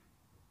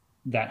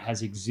 that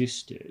has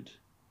existed,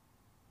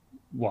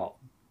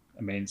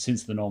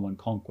 since the Norman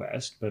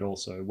Conquest, but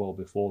also well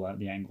before that,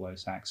 the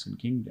Anglo-Saxon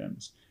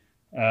kingdoms.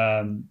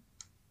 And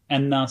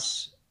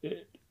thus,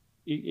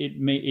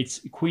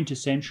 it's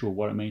quintessential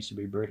what it means to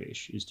be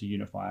British, is to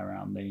unify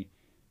around the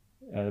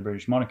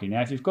British monarchy.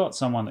 Now, if you've got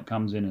someone that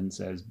comes in and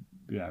says,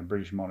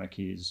 British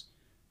monarchy is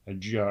a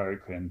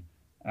joke and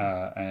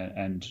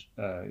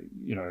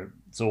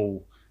it's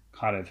all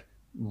kind of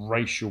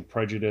racial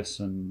prejudice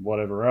and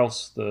whatever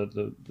else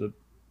the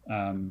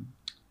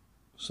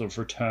sort of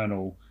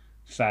fraternal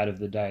fad of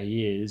the day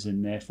is,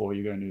 and therefore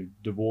you're going to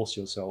divorce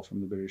yourself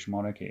from the British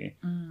monarchy.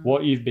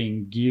 What you've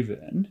been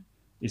given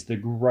is the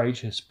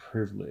greatest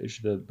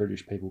privilege the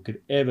British people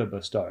could ever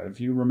bestow. If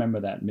you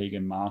remember that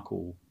Meghan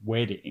Markle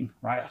wedding,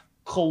 right? A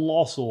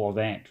colossal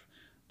event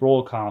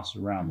broadcast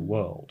around the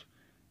world.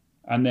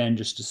 And then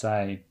just to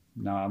say,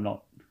 no, I'm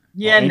not.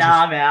 Yeah, no,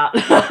 I'm out.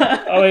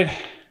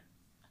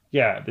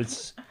 Yeah,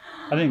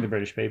 I think the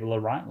British people are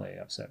rightly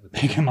upset with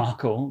Meghan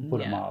Markle,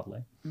 put it Yeah.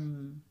 mildly.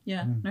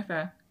 Yeah, no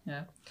fair.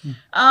 Yeah.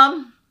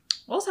 Mm.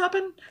 What's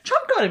happened?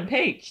 Trump got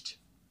impeached.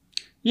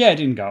 Yeah, it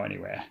didn't go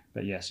anywhere,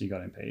 but yes, he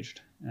got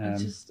impeached.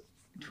 It's just,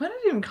 where did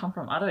it even come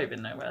from? I don't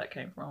even know where that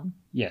came from.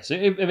 Yeah, so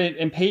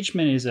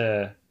impeachment is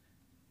a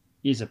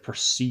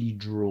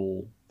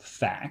procedural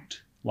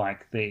fact.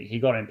 Like he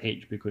got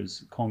impeached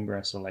because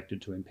Congress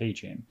elected to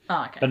impeach him,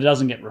 Oh, okay. but it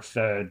doesn't get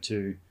referred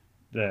to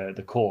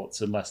the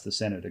courts unless the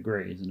Senate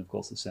agrees, and of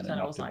course the Senate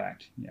knocked it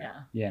back.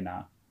 Yeah,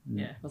 nah.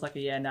 Yeah, it was like a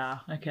yeah, nah.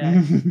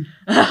 Okay.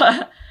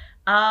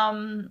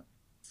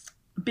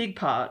 Big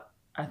part,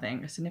 I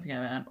think, a significant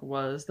amount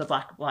was the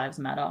Black Lives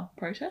Matter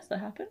protest that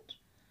happened.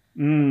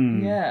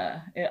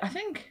 Yeah, I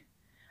think,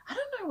 I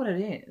don't know what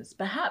it is.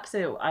 Perhaps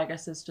I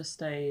guess it's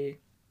just a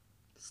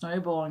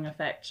snowballing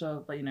effect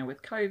of,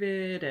 with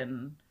COVID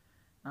and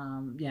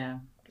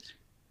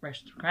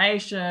racial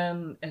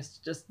discrimination. It's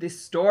just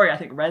this story, I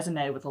think,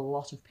 resonated with a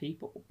lot of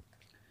people.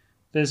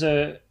 There's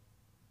a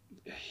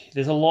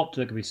lot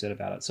that could be said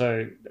about it.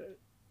 So,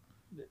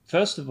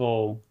 first of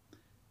all,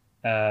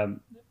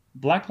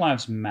 Black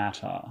Lives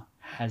Matter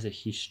has a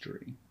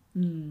history.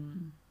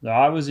 So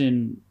I was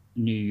in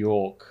New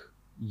York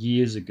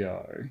years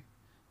ago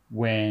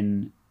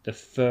when the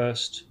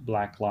first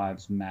Black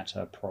Lives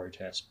Matter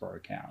protest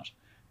broke out.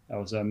 There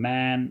was a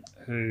man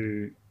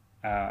who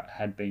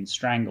had been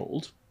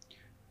strangled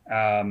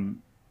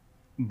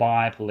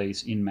by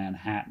police in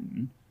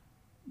Manhattan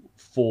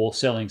for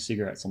selling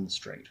cigarettes on the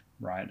street,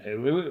 right?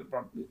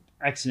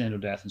 Accidental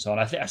death and so on.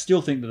 I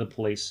still think that the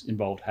police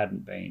involved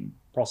hadn't been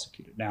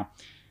prosecuted. Now,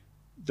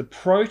 the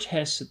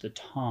protests at the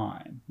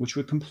time, which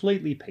were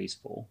completely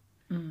peaceful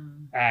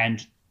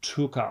and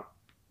took up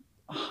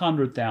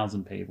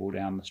 100,000 people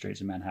down the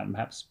streets of Manhattan,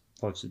 perhaps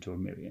closer to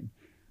 1 million,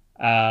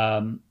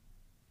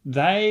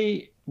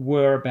 they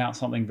were about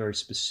something very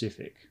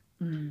specific.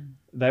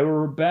 They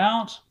were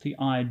about the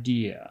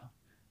idea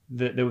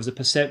that there was a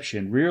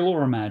perception, real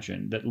or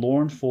imagined, that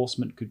law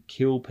enforcement could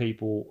kill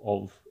people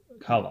of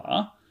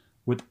colour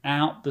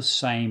without the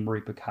same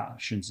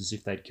repercussions as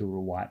if they'd killed a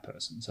white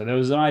person. So there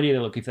was an idea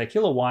that, look, if they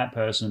kill a white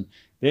person,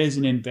 there's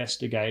an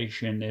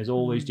investigation, there's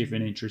all these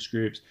different interest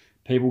groups,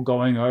 people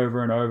going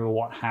over and over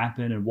what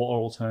happened and what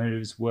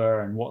alternatives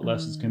were and what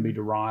lessons can be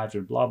derived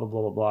and blah, blah,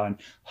 blah, blah, blah, and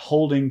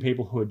holding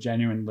people who are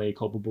genuinely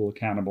culpable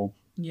accountable.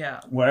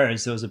 Yeah.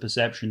 Whereas there was a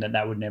perception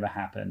that would never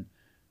happen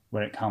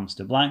when it comes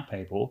to black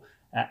people,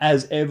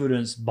 as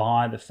evidenced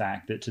by the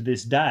fact that to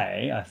this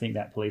day, I think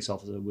that police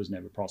officer was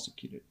never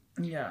prosecuted.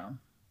 Yeah.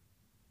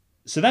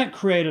 So that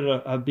created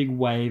a big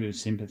wave of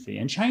sympathy,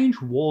 and change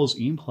was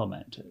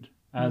implemented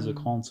as a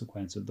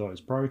consequence of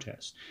those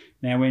protests.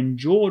 Now, when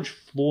George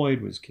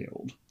Floyd was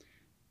killed,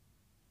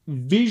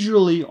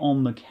 visually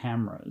on the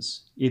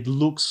cameras, it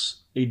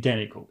looks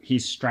identical.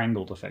 He's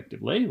strangled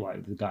effectively,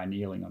 like the guy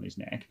kneeling on his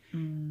neck,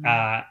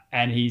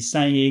 and he's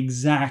saying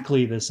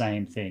exactly the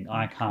same thing,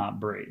 "I can't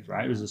breathe,"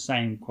 right? It was the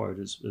same quote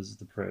as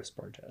the first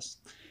protest.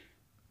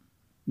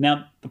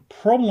 Now, the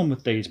problem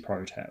with these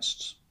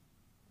protests,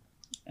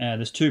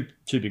 there's two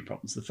big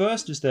problems. The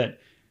first is that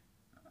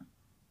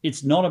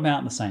it's not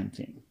about the same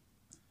thing.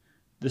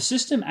 The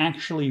system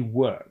actually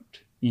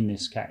worked in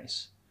this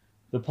case.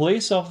 The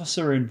police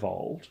officer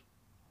involved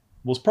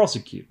was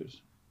prosecuted,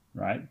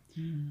 right?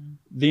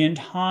 The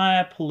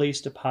entire police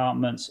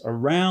departments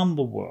around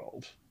the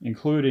world,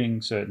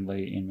 including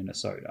certainly in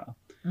Minnesota,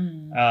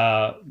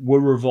 were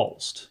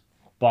revulsed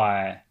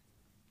by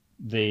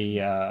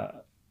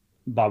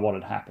what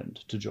had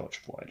happened to George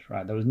Floyd,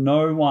 right? There was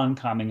no one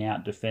coming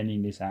out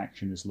defending this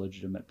action as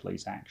legitimate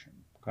police action.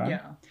 Okay?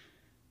 Yeah.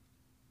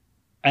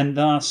 And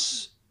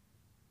thus,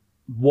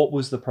 what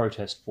was the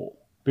protest for?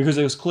 Because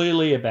it was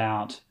clearly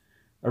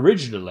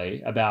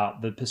originally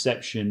about the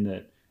perception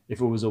that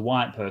if it was a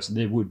white person,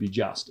 there would be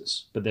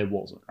justice, but there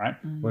wasn't, right?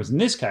 Whereas in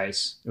this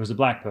case, it was a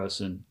black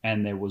person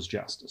and there was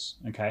justice,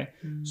 okay?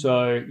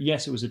 So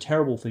yes, it was a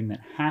terrible thing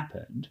that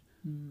happened,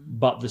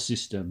 but the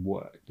system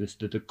worked.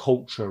 The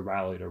culture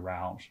rallied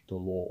around the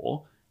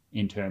law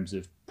in terms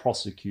of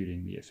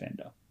prosecuting the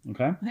offender,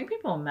 okay? I think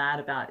people are mad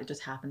about it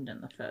just happened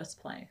in the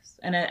first place.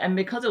 And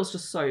because it was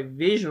just so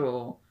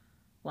visual,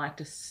 like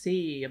to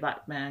see a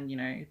black man,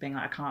 being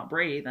like, "I can't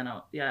breathe," and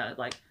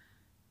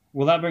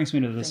well, that brings me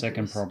to the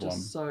second problem.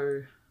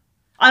 So,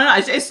 I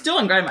don't know. It's still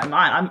ingrained in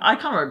my mind. I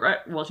kind of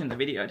regret watching the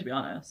video, to be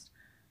honest.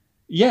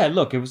 Yeah,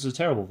 look, it was a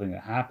terrible thing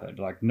that happened.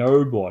 Like,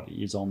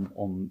 nobody is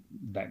on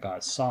that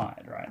guy's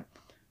side, right?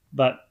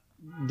 But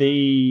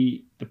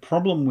the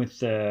problem with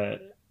the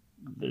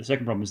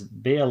second problem is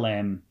that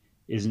BLM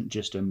isn't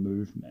just a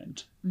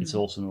movement; it's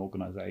also an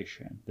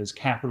organization. There's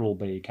capital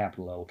B,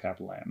 capital L,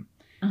 capital M.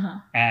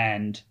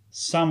 And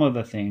some of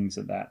the things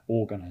that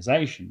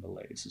organization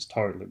believes is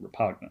totally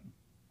repugnant.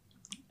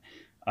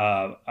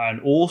 And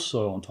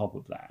also on top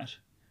of that,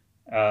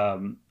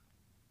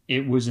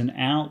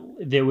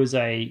 there was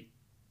a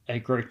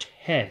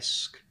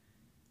grotesque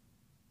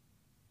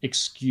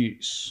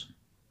excuse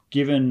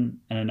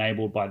given and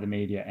enabled by the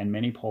media and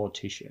many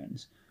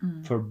politicians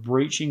for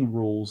breaching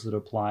rules that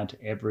applied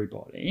to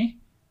everybody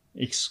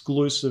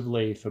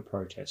exclusively for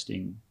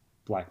protesting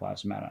Black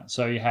Lives Matter.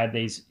 So you had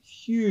these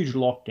huge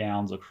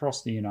lockdowns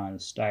across the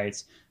United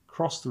States,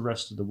 across the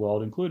rest of the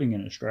world, including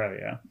in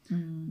Australia,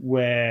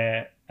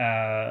 where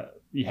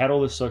you had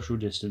all this social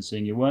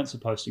distancing. You weren't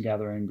supposed to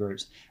gather in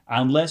groups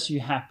unless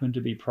you happened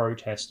to be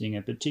protesting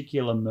a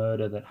particular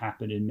murder that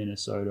happened in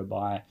Minnesota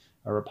by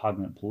a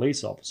repugnant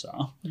police officer.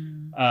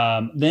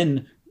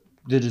 Then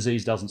the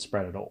disease doesn't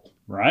spread at all,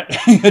 right?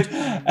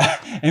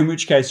 In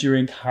which case you're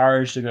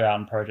encouraged to go out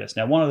and protest.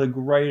 Now, one of the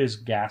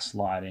greatest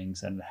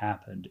gaslightings that had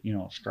happened in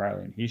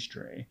Australian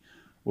history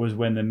was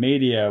when the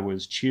media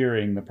was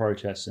cheering the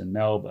protests in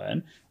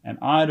Melbourne. And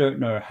I don't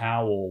know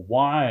how or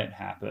why it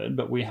happened,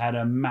 but we had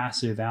a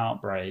massive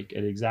outbreak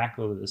at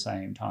exactly the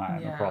same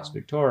time across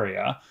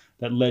Victoria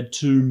that led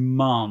to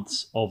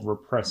months of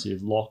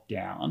repressive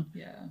lockdown.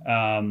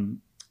 I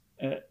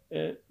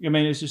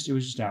mean, it was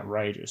just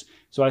outrageous.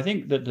 So I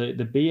think that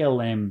the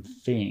BLM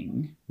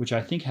thing, which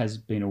I think has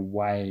been a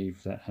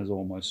wave that has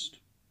almost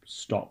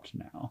stopped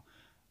now,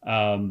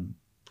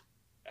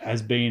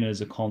 has been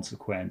as a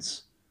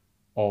consequence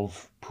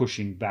of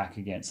pushing back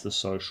against the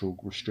social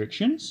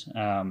restrictions,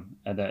 and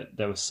that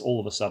there was all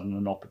of a sudden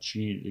an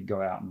opportunity to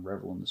go out and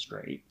revel in the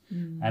street.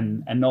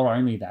 And not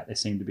only that, there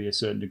seemed to be a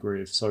certain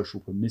degree of social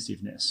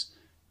permissiveness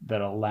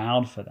that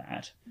allowed for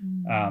that.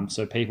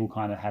 So people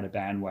kind of had a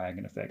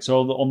bandwagon effect. So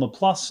on the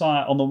plus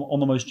side, on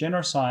the most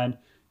generous side,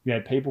 you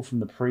had people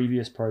from the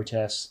previous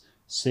protests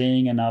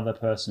seeing another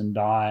person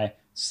die,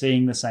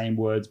 seeing the same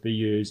words be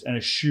used, and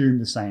assume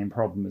the same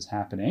problem is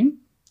happening,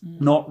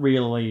 not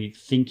really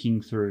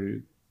thinking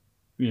through,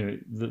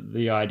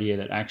 the idea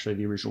that actually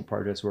the original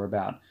protests were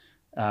about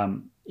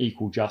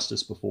equal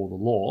justice before the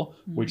law,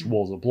 which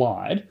was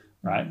applied,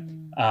 right?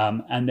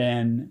 And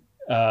then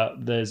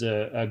there's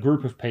a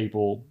group of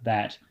people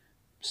that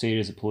see it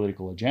as a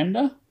political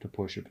agenda to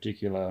push a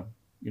particular,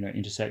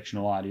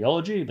 intersectional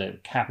ideology. The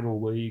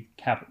capital B,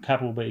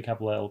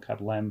 capital L,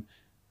 capital M,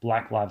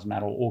 Black Lives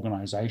Matter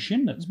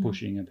organization that's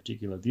pushing a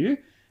particular view.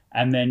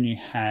 And then you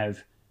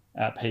have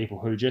people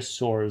who just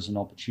saw it as an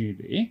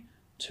opportunity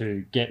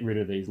to get rid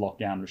of these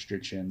lockdown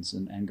restrictions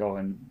and go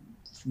and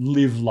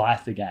live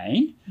life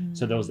again.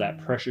 So there was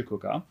that pressure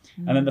cooker.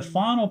 And then the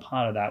final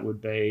part of that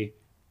would be,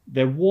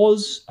 there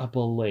was a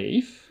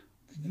belief,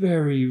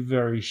 very,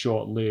 very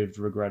short-lived,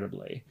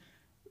 regrettably,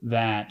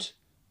 that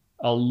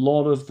a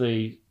lot of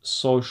the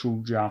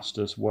social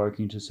justice, woke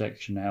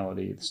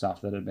intersectionality, the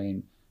stuff that had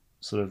been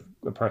sort of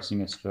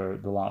oppressing us for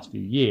the last few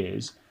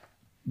years,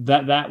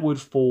 that would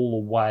fall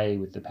away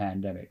with the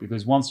pandemic.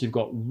 Because once you've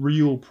got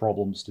real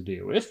problems to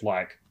deal with,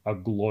 like a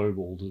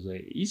global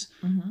disease,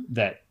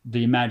 that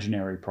the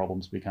imaginary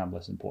problems become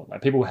less important.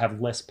 Like people have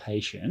less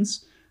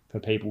patience for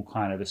people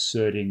kind of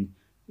asserting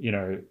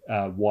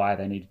why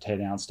they need to tear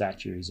down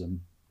statues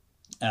and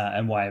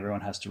why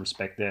everyone has to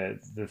respect the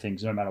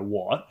things no matter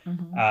what,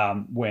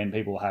 when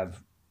people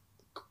have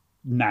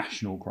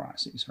national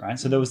crises, right?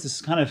 So there was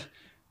this kind of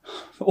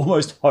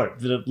almost hope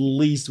that at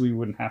least we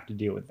wouldn't have to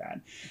deal with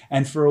that.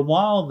 And for a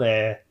while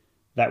there,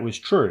 that was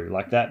true.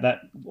 Like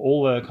that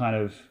all the kind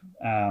of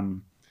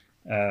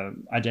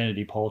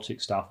identity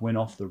politics stuff went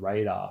off the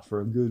radar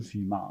for a good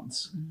few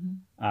months,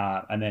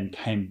 and then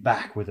came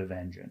back with a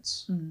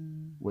vengeance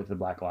with the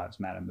Black Lives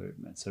Matter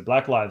movement. So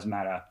Black Lives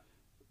Matter,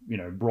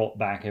 brought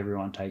back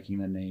everyone taking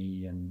the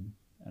knee and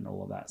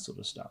all of that sort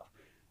of stuff.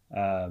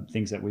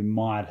 Things that we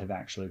might have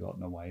actually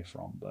gotten away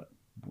from, but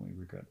we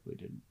regrettably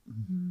didn't.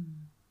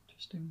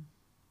 Interesting.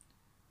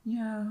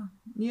 Yeah,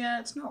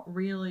 it's not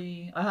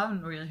really, I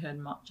haven't really heard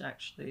much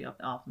actually of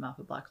the aftermath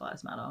of Black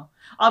Lives Matter.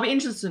 I'll be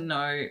interested to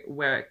know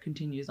where it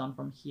continues on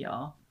from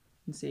here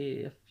and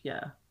see if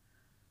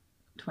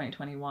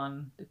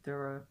 2021, if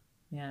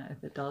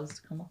if it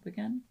does come up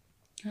again,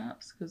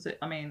 perhaps, because it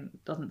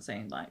doesn't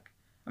seem like,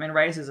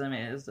 racism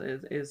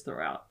is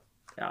throughout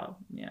our,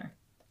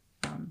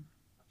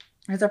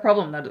 it's a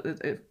problem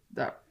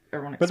that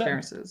everyone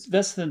experiences.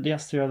 That's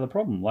the other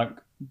problem. Like,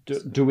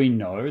 do we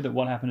know that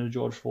what happened to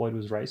George Floyd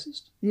was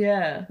racist?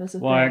 Yeah, that's the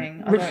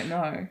thing. I don't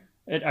know.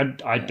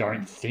 I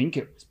don't think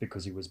it was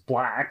because he was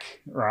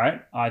black,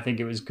 right? I think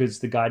it was because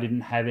the guy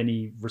didn't have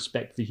any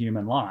respect for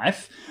human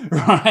life,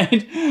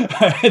 right?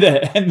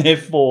 And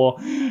therefore,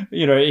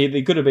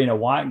 he could have been a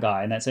white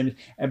guy in that same.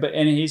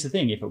 And here's the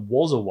thing: if it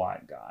was a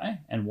white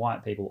guy, and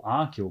white people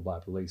are killed by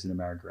police in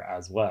America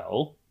as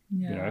well,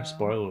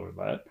 spoiler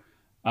alert.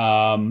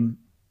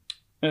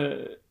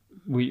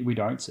 We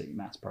don't see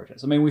mass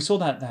protests. We saw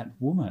that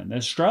woman, the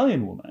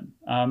Australian woman.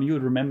 You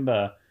would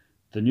remember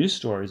the news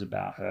stories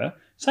about her.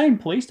 Same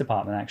police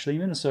department, actually,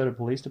 Minnesota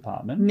Police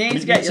Department.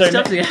 Need to get your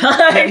stuff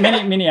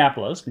together.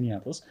 Minneapolis. Who?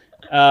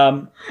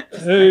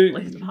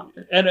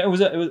 And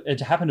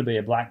it happened to be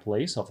a black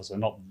police officer.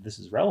 Not that this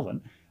is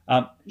relevant.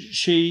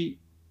 She,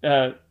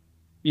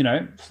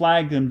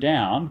 flagged them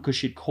down because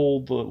she'd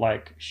called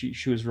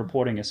she was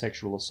reporting a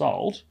sexual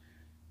assault,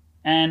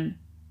 and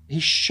he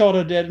shot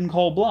her dead in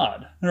cold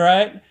blood,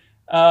 right?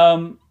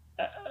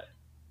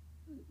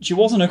 she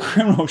wasn't a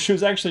criminal. She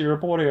was actually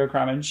reporting a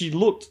crime, and she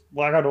looked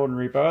like an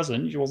ordinary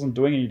person. She wasn't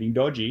doing anything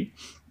dodgy.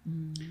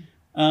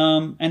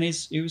 And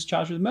he was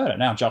charged with murder.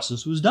 Now,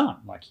 justice was done.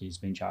 Like, he's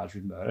been charged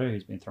with murder.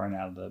 He's been thrown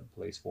out of the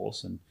police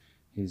force, and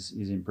he's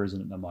in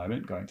prison at the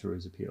moment, going through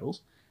his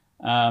appeals.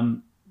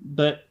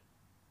 But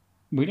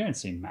we don't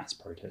see mass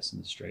protests in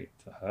the street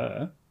for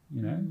her.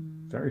 You know,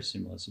 very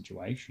similar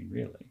situation,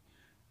 really.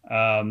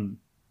 And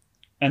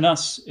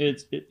thus,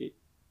 it's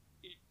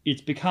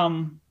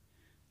become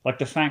like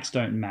the facts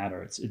don't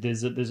matter.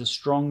 There's a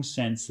strong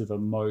sense of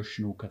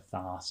emotional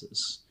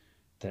catharsis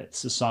that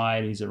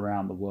societies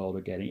around the world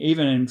are getting,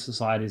 even in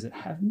societies that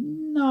have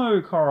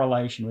no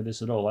correlation with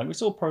this at all. Like, we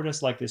saw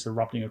protests like this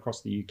erupting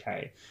across the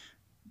UK.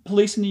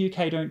 Police in the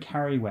UK don't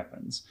carry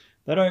weapons.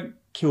 They don't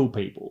kill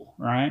people,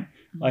 right?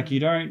 Like, you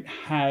don't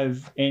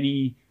have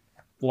any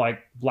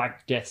like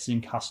Black Deaths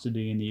in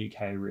custody in the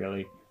UK,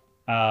 really.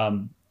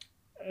 And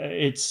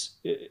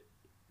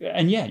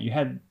yeah, you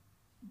had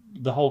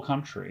the whole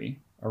country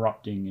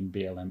erupting in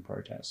BLM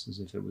protests as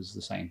if it was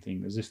the same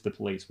thing, as if the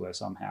police were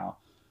somehow,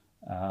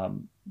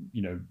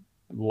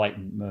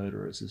 latent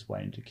murderers just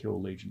waiting to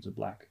kill legions of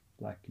black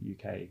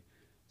UK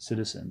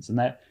citizens. And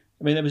that,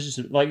 I mean, that was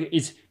just like,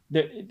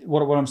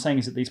 what I'm saying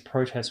is that these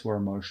protests were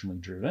emotionally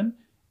driven,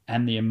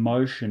 and the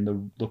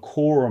emotion, the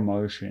core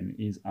emotion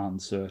is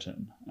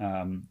uncertain.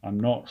 I'm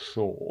not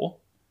sure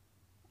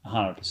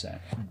 100%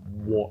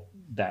 what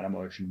that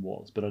emotion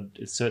was, but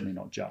it's certainly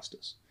not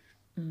justice.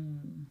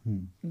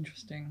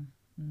 Interesting.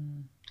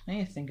 I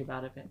need to think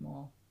about it a bit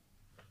more,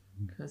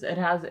 because it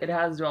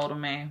has dwelled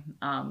on me.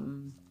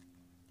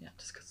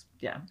 Just because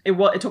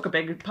it took a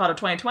big part of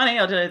 2020.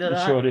 I'll tell you that.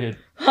 It sure did.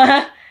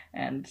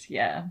 And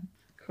yeah,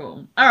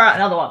 cool. All right,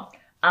 another one.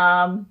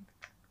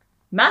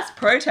 Mass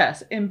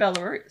protests in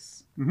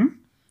Belarus.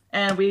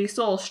 And we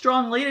saw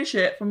strong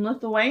leadership from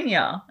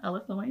Lithuania, our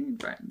Lithuanian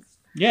friends.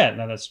 Yeah,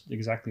 no, that's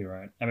exactly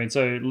right. I mean,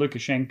 so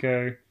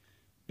Lukashenko,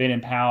 been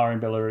in power in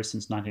Belarus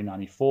since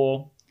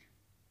 1994,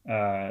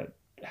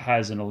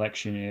 has an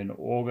election in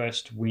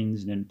August,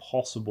 wins an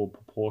impossible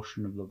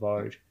proportion of the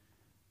vote,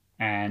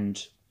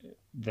 and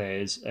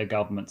there's a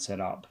government set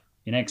up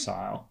in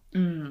exile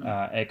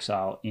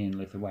in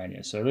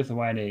Lithuania. So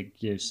Lithuania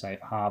gives safe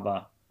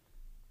harbour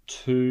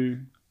to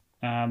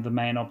the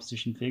main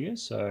opposition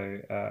figures, so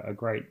a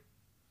great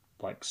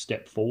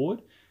step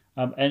forward,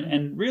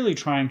 and really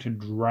trying to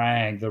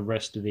drag the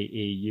rest of the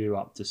EU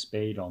up to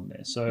speed on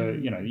this. So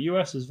the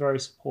US is very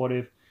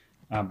supportive,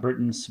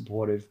 Britain's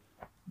supportive,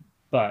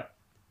 but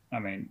I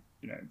mean,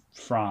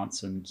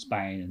 France and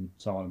Spain and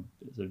so on,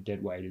 sort of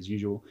dead weight as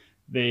usual.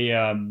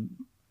 And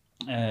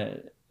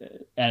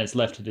it's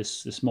left to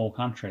this small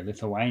country,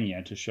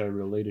 Lithuania, to show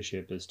real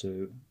leadership as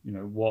to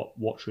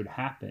what should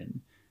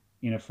happen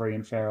in a free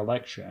and fair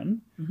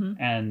election,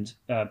 and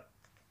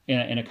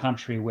in a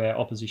country where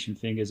opposition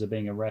figures are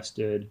being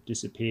arrested,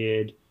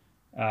 disappeared,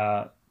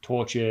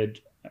 tortured.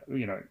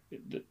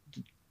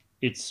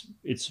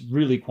 It's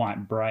really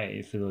quite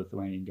brave for the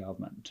Lithuanian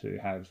government to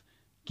have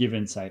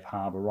given safe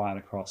harbour right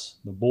across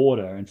the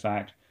border. In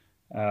fact,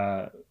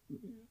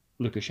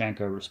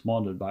 Lukashenko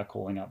responded by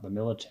calling up the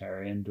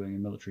military and doing a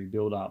military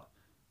build-up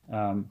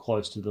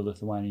close to the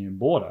Lithuanian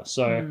border.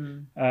 So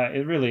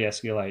it really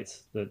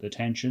escalates the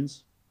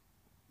tensions.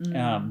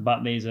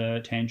 But these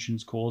are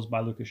tensions caused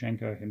by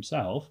Lukashenko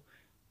himself.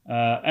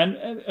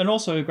 And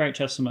also a great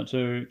testament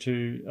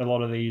to a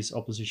lot of these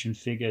opposition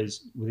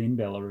figures within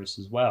Belarus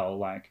as well,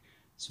 like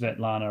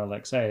Svetlana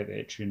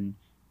Alexievich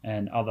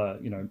and other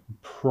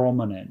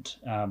prominent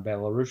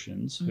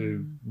Belarusians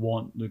who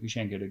want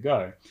Lukashenko to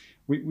go.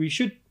 We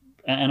should,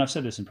 and I've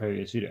said this in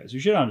previous videos, we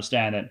should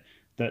understand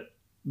that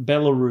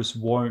Belarus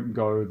won't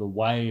go the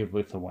way of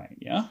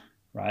Lithuania,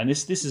 right? And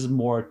this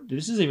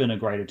is even a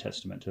greater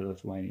testament to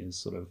Lithuania's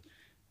sort of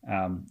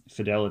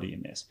fidelity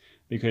in this,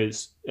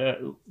 because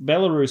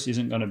Belarus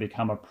isn't going to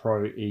become a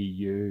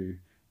pro-EU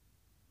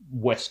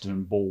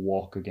Western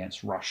bulwark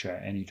against Russia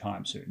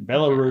anytime soon.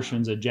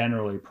 Belarusians are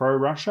generally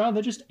pro-Russia.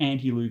 They're just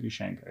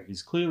anti-Lukashenko.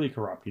 He's clearly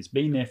corrupt. He's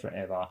been there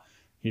forever.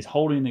 He's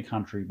holding the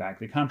country back.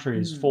 The country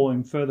is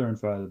falling further and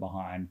further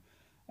behind,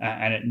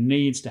 and it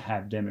needs to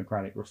have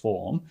democratic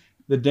reform.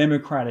 The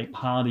democratic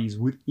parties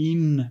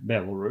within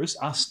Belarus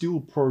are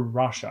still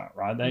pro-Russia,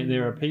 right?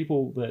 There are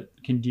people that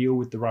can deal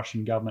with the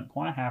Russian government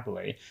quite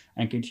happily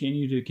and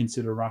continue to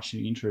consider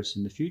Russian interests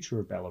in the future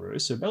of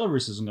Belarus. So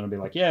Belarus isn't going to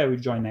be like, yeah, we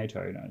join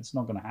NATO. No, it's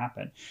not going to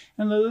happen.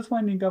 And the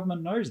Lithuanian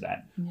government knows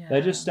that. Yeah.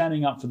 They're just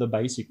standing up for the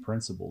basic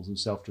principles of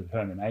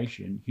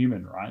self-determination,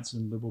 human rights,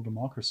 and liberal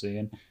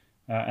democracy.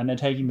 And they're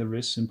taking the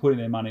risks and putting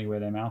their money where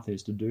their mouth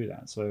is to do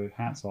that. So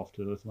hats off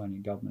to the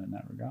Lithuanian government in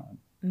that regard.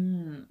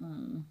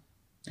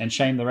 And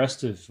shame the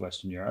rest of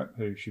Western Europe,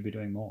 who should be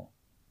doing more.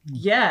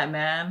 Yeah,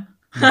 man.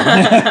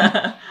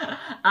 Yeah.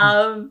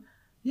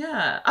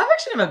 I've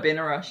actually never been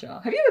to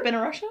Russia. Have you ever been to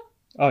Russia?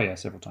 Oh, yeah,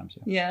 several times.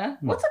 Yeah.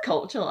 What's the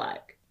culture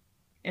like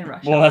in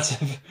Russia? Well,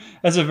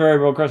 that's a very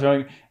broad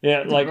question.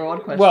 Yeah, it's a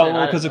broad question.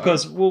 Well,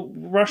 because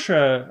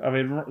Russia. I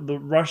mean,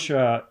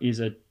 Russia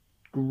is a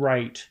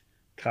great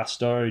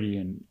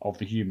custodian of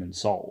the human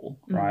soul,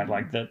 right?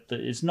 Like that,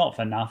 it's not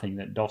for nothing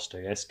that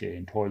Dostoevsky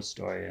and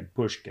Tolstoy and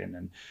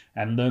Pushkin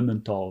and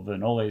Lermontov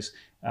and all these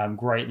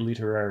great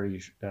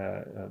literary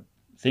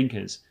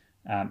thinkers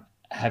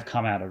have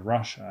come out of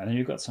Russia. And then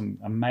you've got some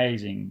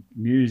amazing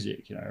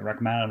music,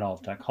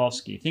 Rachmaninoff,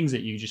 Tchaikovsky, things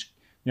that you just,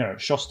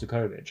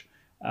 Shostakovich,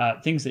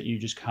 things that you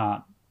just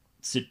can't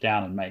sit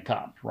down and make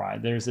up,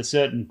 right? There's a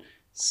certain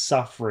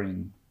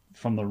suffering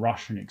from the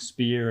Russian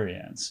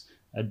experience,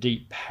 a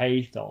deep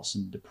pathos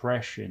and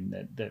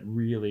depression that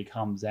really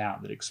comes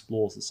out, that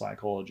explores the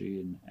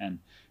psychology and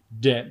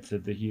depth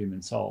of the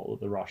human soul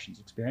that the Russians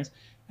experience.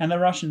 And the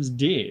Russians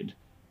did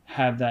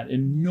have that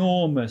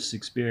enormous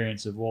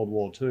experience of World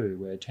War II,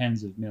 where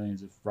tens of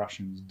millions of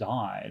Russians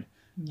died,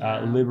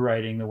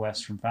 liberating the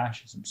West from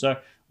fascism. So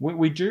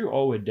we do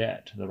owe a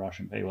debt to the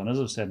Russian people. And as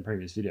I've said in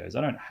previous videos,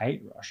 I don't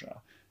hate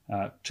Russia.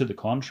 To the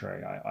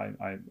contrary,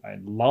 I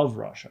love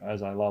Russia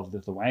as I love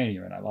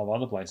Lithuania, and I love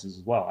other places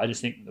as well. I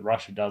just think that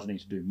Russia does need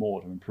to do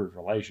more to improve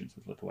relations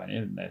with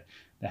Lithuania, and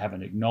they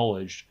haven't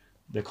acknowledged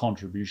the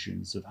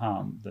contributions of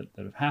harm that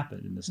have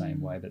happened in the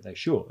same way that they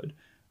should.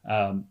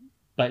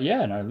 But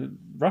yeah, no,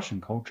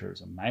 Russian culture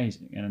is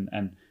amazing,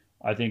 and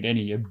I think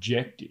any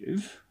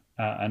objective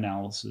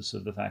analysis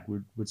of the fact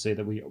would say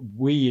that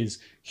we as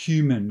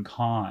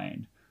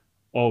humankind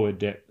owe a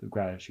debt of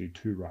gratitude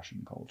to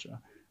Russian culture.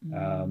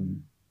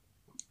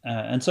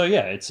 And so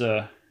yeah, it's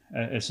an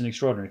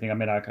extraordinary thing. I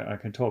mean, I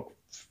can talk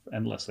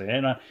endlessly,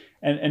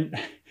 and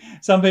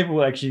some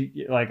people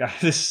actually like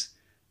this.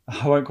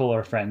 I won't call her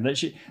a friend.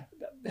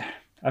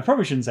 I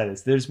probably shouldn't say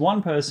this. There's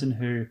one person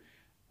who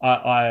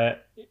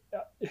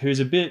who's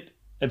a bit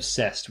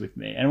obsessed with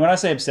me, and when I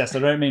say obsessed, I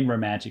don't mean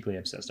romantically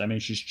obsessed. I mean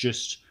she's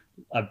just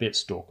a bit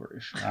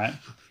stalkerish, right?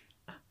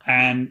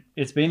 And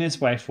it's been this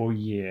way for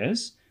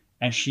years.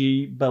 And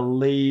she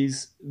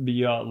believes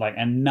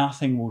and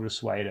nothing will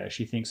dissuade her.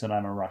 She thinks that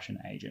I'm a Russian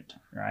agent,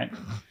 right?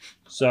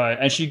 So,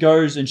 and she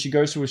goes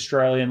to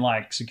Australian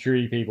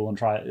security people and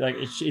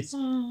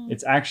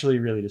it's actually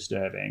really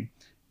disturbing.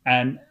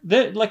 And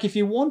if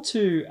you want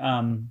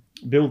to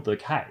build the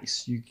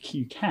case,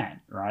 you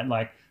can, right?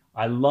 Like,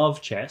 I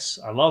love chess,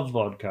 I love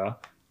vodka,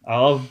 I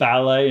love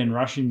ballet and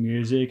Russian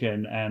music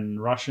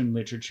and Russian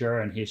literature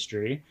and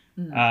history.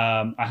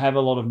 I have a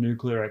lot of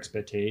nuclear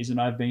expertise, and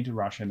I've been to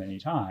Russia many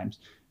times.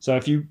 So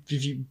if you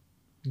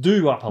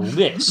do up a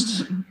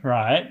list,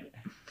 right,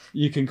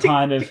 you can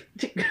kind of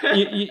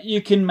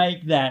you can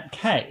make that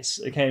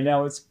case. Okay,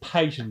 now it's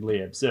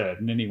patently absurd,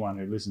 and anyone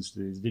who listens to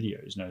these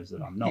videos knows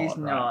that I'm not. He's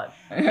not.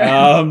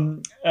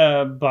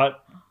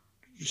 But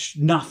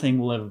nothing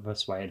will ever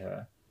persuade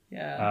her.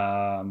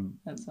 Yeah,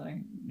 that's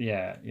funny.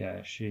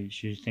 Yeah.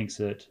 She thinks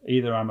that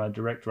either I'm a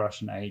direct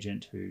Russian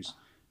agent who's,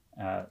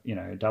 a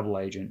double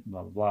agent,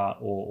 blah blah blah,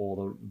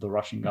 or the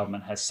Russian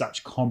government has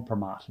such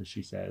compromise, as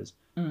she says,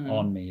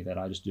 on me that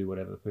I just do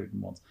whatever Putin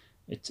wants.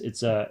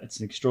 It's an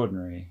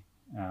extraordinary.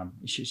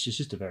 She's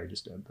just a very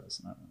disturbed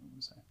person. I don't know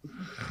what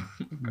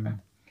to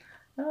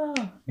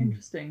say. Oh,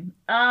 interesting.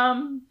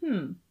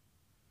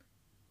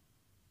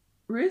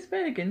 Ruth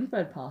Bader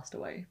Ginsburg passed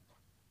away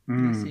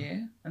this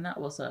year, and that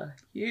was a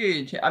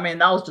huge. I mean,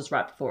 that was just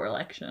right before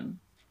election,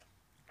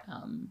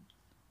 and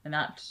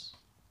that.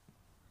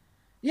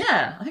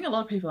 Yeah, I think a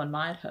lot of people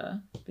admired her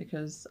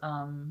because,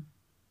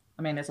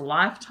 there's a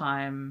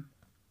lifetime.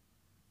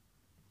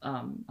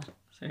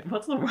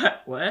 What's the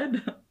right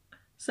word?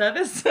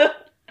 Service.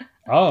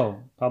 Oh,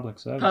 public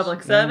service.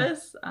 Public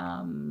service.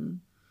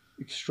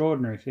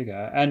 Extraordinary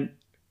figure, and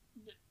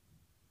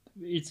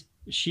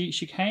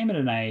she came at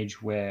an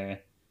age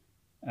where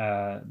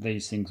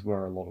these things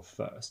were a lot of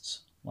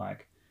firsts.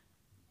 Like,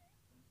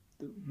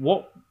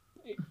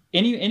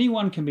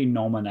 anyone can be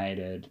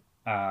nominated.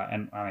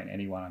 And I mean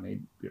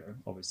anyone,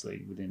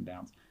 obviously within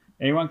bounds.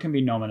 Anyone can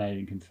be nominated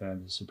and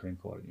confirmed as Supreme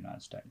Court of the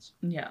United States.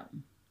 Yeah.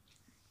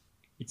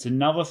 It's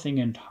another thing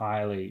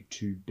entirely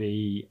to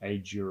be a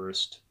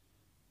jurist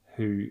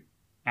who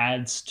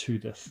adds to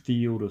the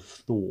field of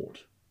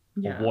thought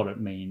of what it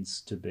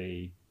means to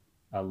be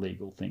a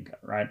legal thinker,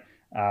 right?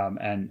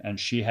 And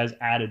she has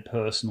added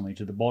personally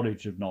to the body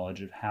of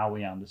knowledge of how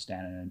we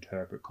understand and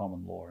interpret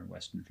common law in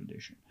Western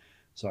tradition.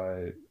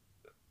 So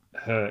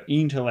her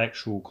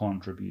intellectual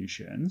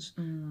contributions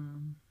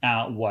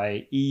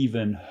outweigh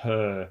even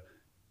her,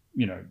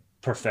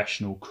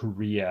 professional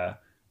career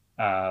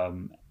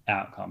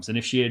outcomes. And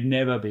if she had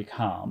never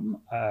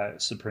become a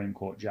Supreme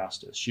Court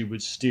justice, she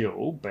would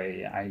still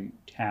be a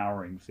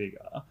towering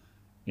figure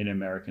in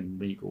American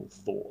legal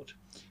thought.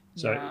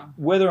 So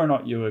whether or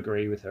not you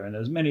agree with her, and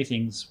there's many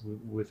things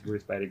with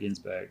Ruth Bader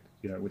Ginsburg,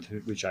 with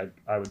which I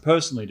would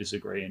personally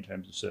disagree in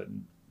terms of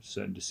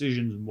certain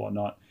decisions and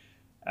whatnot.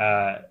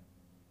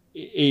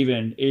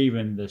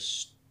 Even the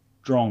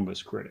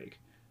strongest critic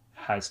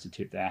has to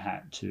tip their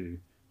hat to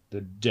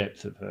the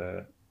depth of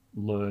her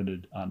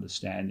learned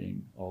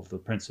understanding of the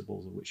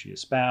principles of which she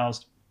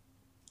espoused,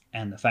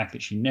 and the fact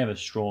that she never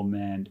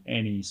strawmanned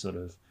any sort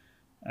of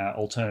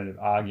alternative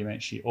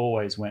argument. She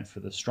always went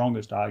for the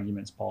strongest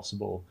arguments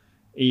possible,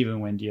 even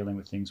when dealing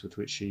with things with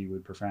which she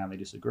would profoundly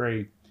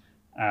disagree,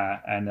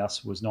 and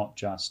thus was not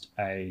just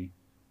a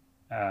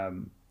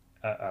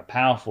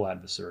powerful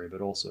adversary,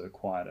 but also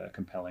quite a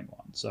compelling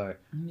one. So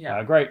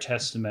a great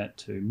testament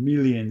to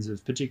millions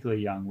of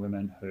particularly young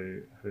women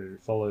who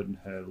followed in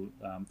her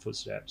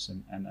footsteps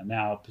and are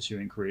now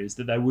pursuing careers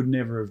that they would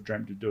never have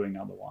dreamt of doing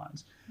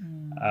otherwise.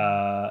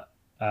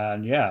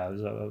 And yeah, it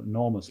was an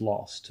enormous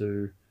loss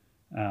to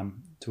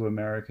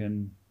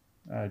American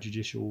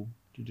judicial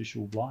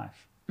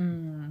life.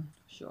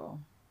 Sure.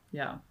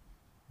 Yeah.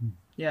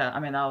 Yeah.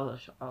 I mean, that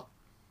was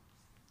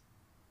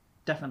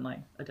definitely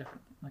like a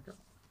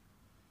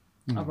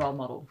role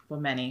model for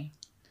many.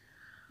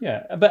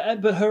 Yeah,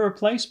 but her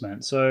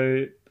replacement.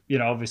 So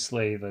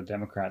obviously the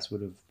Democrats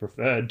would have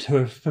preferred to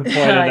have appointed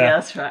her. Yeah,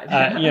 that's right.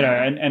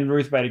 And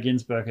Ruth Bader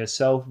Ginsburg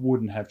herself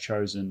wouldn't have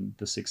chosen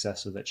the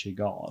successor that she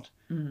got.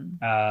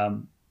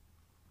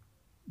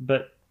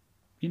 But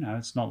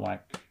it's not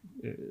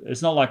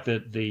like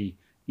the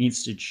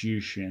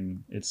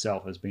institution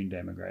itself has been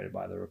denigrated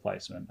by the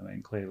replacement. I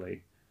mean,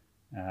 clearly,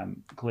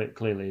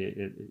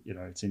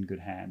 it's in good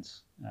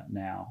hands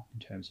now in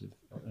terms of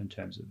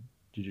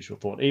judicial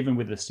thought. Even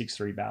with the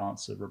 6-3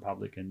 balance of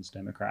Republicans,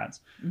 Democrats,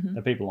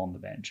 the people on the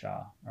bench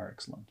are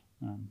excellent.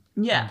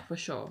 For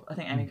sure. I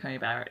think Amy Coney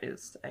Barrett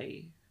is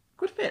a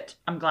good fit.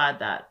 I'm glad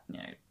that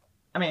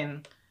I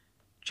mean,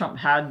 Trump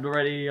had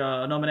already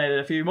nominated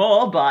a few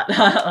more, but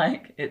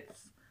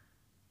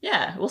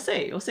we'll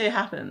see. We'll see what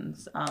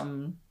happens.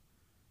 How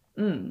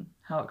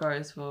it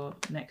goes for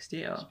next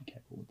year. Just be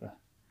careful with that.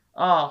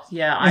 Oh,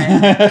 yeah,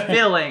 I'm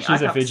feeling...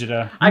 She's a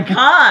fidgeter. I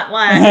can't.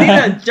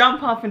 I need to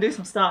jump up and do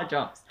some start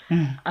jumps.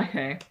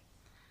 Okay.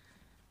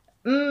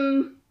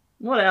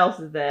 What else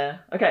is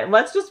there? Okay,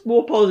 let's just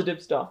more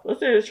positive stuff. Let's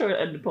try to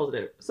end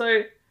positive.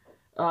 So,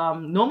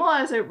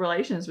 normalize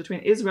relations between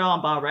Israel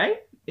and Bahrain,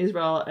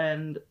 Israel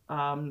and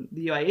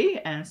the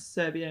UAE, and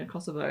Serbia and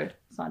Kosovo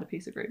signed a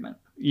peace agreement.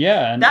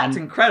 Yeah. That's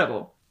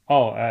incredible.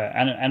 Oh,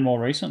 and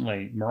more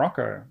recently,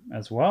 Morocco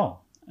as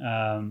well.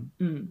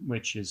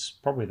 Which is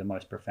probably the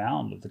most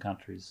profound of the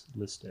countries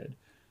listed,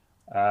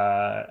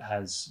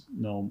 has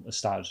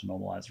started to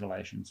normalize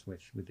relations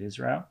with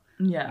Israel.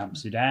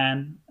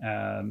 Sudan.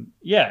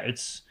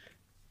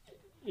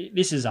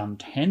 This is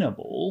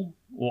untenable,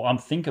 or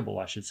unthinkable,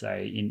 I should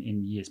say,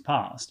 in years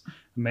past. I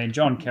mean,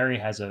 John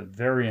Kerry,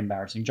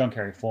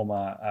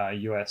 former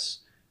US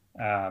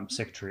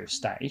Secretary of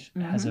State,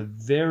 has a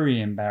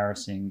very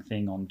embarrassing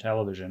thing on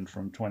television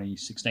from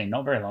 2016,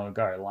 not very long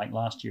ago, like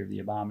last year of the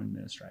Obama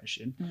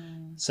administration,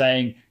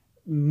 saying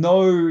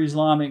no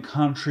Islamic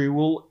country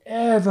will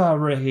ever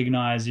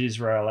recognize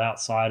Israel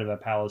outside of a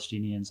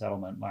Palestinian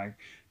settlement.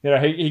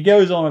 He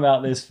goes on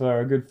about this for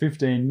a good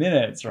 15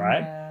 minutes,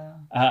 right?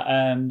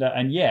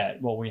 And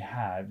yet what we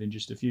have in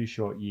just a few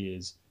short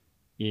years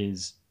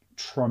is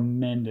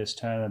tremendous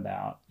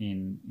turnabout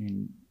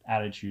in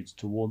attitudes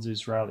towards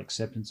Israel,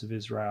 acceptance of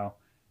Israel,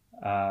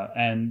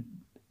 and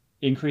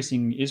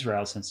increasing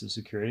Israel's sense of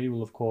security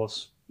will, of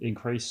course,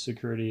 increase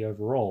security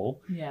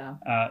overall.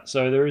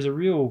 So there is a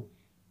real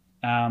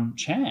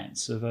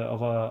chance of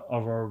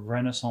a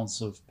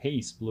renaissance of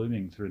peace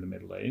blooming through the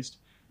Middle East,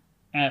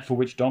 for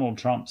which Donald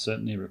Trump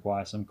certainly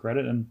requires some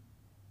credit. And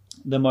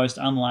the most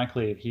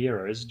unlikely of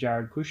heroes,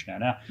 Jared Kushner.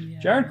 Now,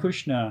 Jared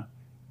Kushner,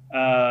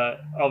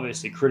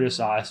 obviously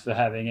criticized for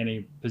having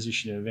any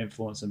position of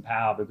influence and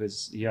power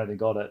because he only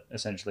got it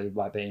essentially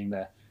by being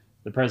the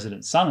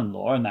president's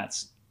son-in-law, and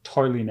that's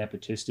totally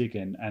nepotistic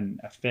and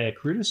a fair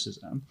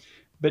criticism.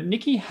 But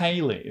Nikki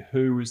Haley,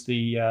 who was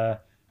the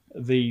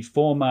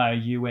former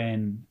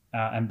UN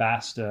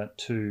ambassador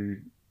to,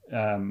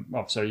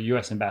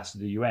 US ambassador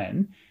to the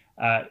UN,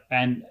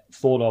 and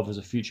thought of as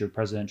a future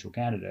presidential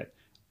candidate,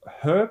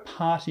 her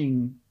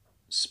parting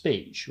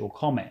speech or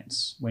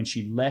comments when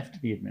she left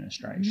the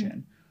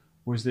administration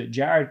was that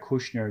Jared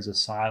Kushner is a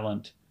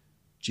silent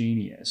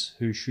genius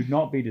who should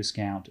not be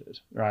discounted,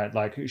 right?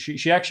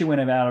 She actually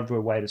went out of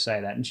her way to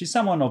say that. And she's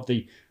someone of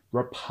the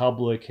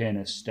Republican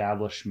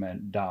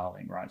establishment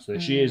darling, right? So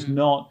she is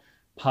not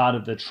part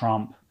of the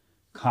Trump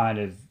kind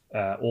of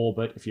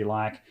orbit, if you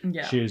like.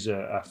 She's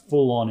a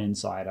full-on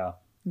insider.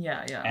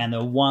 And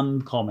the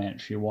one comment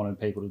she wanted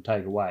people to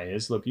take away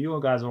is, look, you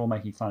guys are all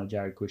making fun of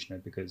Jared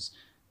Kushner because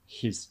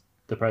he's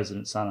the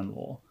president's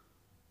son-in-law.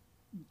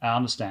 I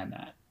understand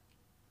that.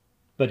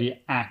 But he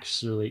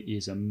actually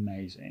is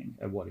amazing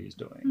at what he's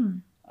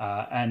doing.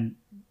 And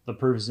the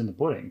proof is in the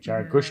pudding.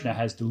 Jared Kushner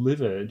has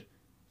delivered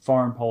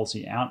foreign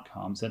policy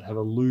outcomes that have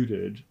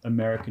eluded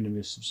American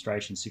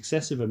administrations,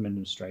 successive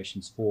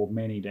administrations, for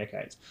many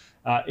decades.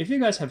 If you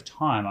guys have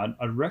time,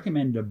 I'd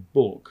recommend a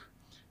book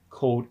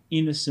called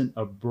Innocent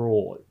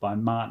Abroad by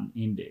Martin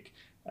Indyk.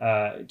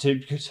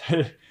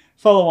 To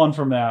follow on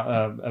from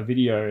a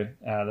video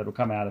that will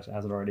come out, if it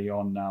hasn't already,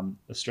 on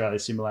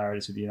Australia's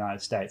similarities with the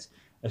United States.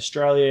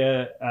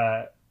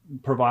 Australia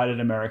provided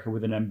America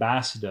with an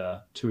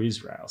ambassador to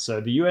Israel.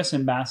 So the US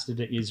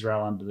ambassador to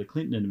Israel under the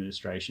Clinton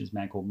administration is a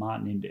man called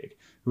Martin Indyk,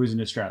 who is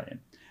an Australian.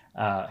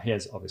 He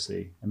has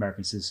obviously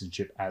American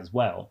citizenship as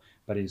well,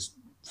 but is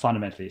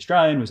fundamentally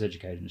Australian, was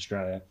educated in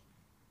Australia.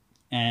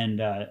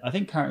 And I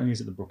think currently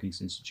he's at the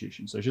Brookings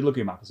Institution. So you should look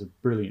him up. He's a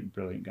brilliant,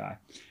 brilliant guy.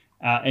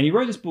 And he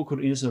wrote this book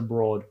called Innocent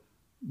Abroad,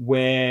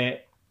 where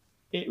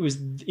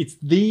it's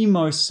the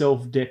most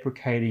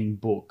self-deprecating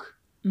book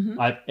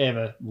I've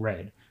ever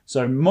read.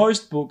 So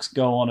most books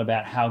go on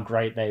about how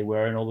great they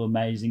were and all the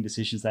amazing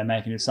decisions they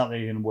make, and if something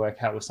didn't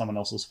work out, it was someone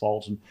else's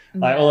fault, and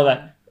like all of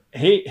that.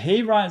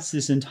 He writes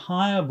this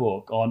entire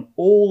book on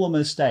all the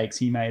mistakes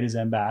he made as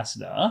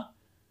ambassador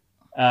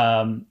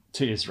to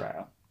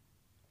Israel,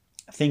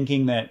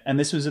 thinking that, and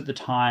this was at the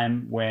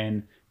time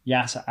when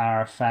Yasser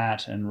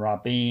Arafat and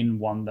Rabin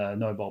won the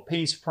Nobel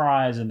Peace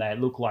Prize, and they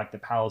looked like the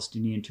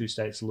Palestinian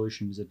two-state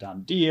solution was a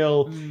done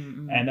deal,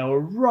 and they were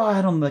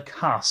right on the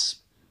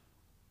cusp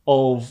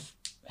of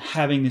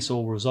having this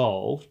all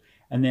resolved.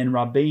 And then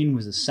Rabin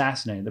was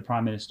assassinated, the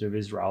Prime Minister of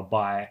Israel,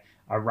 by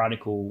a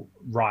radical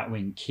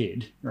right-wing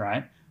kid,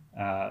 right?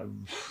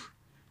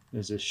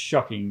 There's a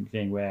shocking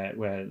thing where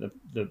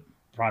the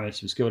Prime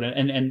Minister was killed,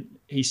 and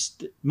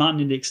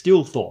Martin Indyk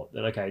still thought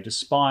that, okay,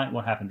 despite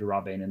what happened to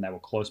Rabin, and they were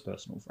close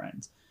personal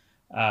friends,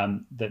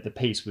 that the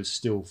peace was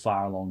still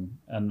far along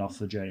enough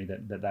the journey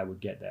that they would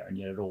get there, and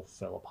yet it all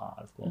fell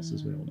apart, of course,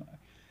 as we all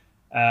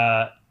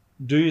know.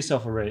 Do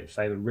yourself a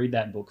favor, read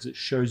that book, because it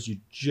shows you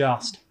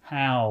just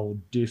how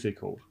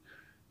difficult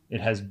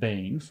it has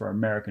been for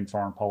American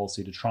foreign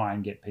policy to try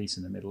and get peace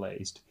in the Middle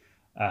East.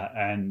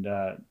 And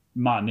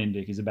Martin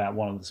Indyk is about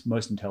one of the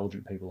most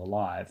intelligent people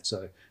alive.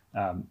 So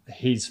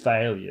his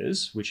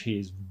failures, which he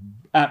is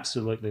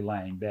absolutely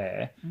laying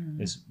bare,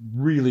 is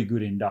really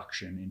good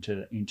induction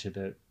into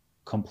the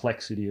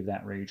complexity of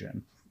that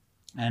region.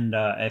 And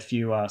if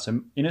you are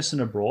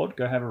Innocent Abroad,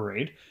 go have a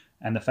read.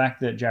 And the fact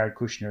that Jared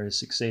Kushner is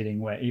succeeding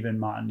where even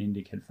Martin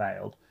Indyk had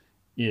failed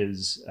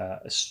is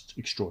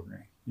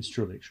extraordinary. It's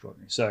truly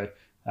extraordinary. So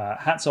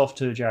hats off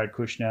to Jared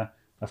Kushner.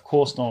 Of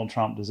course, Donald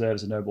Trump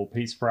deserves a Nobel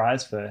Peace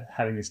Prize for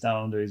having this done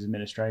under his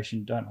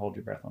administration. Don't hold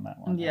your breath on that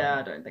one. Yeah,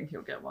 I don't think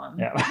he'll get one.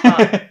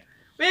 Yeah.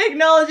 We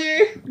acknowledge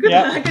you. Good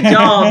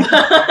job.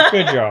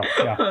 Good job.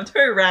 Yeah.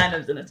 Two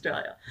randoms in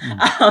Australia.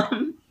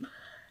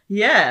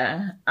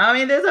 Yeah. I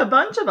mean, there's a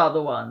bunch of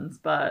other ones,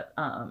 but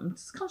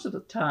just conscious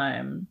of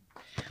time.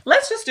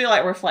 Let's just do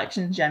like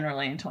reflections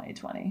generally in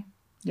 2020.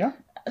 Yeah.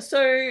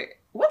 So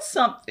what's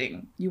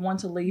something you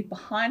want to leave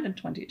behind in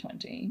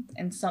 2020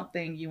 and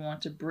something you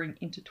want to bring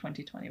into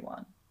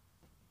 2021?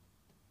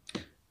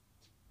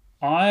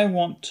 I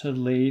want to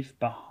leave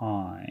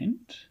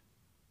behind.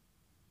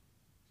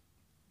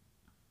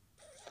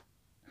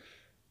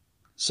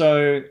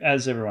 So,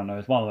 as everyone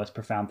knows, one of the most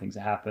profound things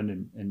that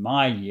happened in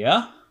my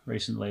year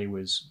recently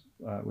was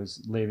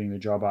leaving the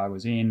job I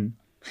was in.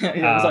 Yeah,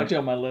 it was actually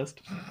on my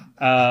list.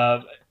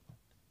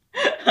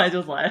 I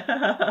just like,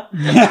 I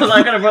was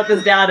like, I brought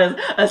this down as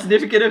a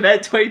significant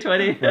event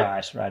 2020.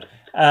 Right.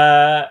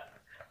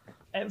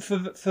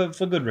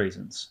 For good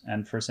reasons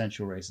and for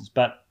essential reasons.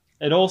 But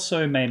it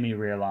also made me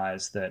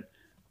realize that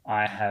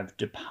I have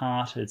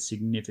departed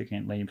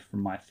significantly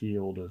from my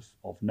field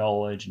of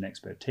knowledge and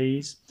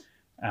expertise,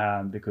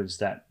 because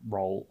that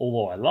role,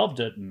 although I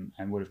loved it and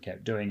would have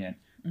kept doing it,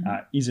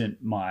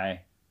 isn't my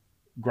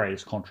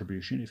greatest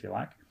contribution, if you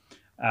like.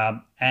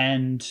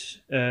 And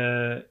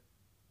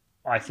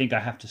I think I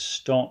have to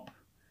stop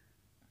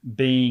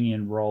being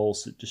in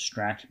roles that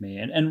distract me.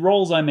 And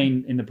roles, I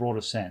mean, in the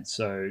broader sense.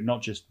 So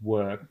not just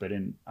work, but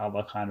in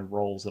other kind of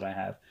roles that I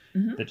have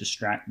that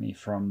distract me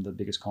from the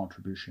biggest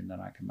contribution that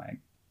I can make.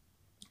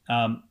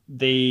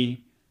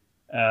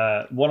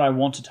 What I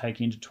want to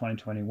take into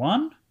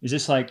 2021, is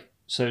this like,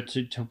 so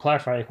to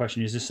clarify your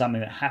question, is this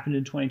something that happened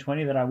in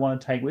 2020 that I want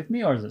to take with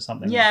me, or is it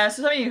something? Yeah,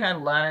 so something you kind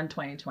of learn in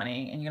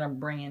 2020 and you're going to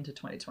bring into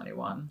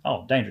 2021.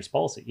 Oh, dangerous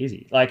policy,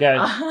 easy. Like, no,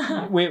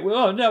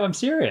 I'm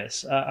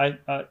serious.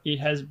 It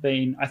has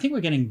been, I think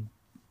we're getting,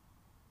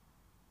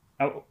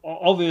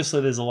 obviously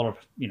there's a lot of,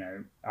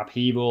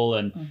 upheaval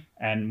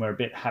and we're a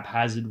bit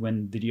haphazard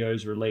when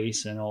videos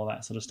release and all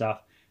that sort of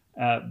stuff.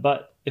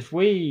 But if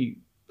we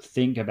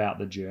think about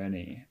the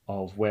journey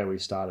of where we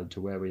started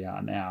to where we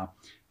are now,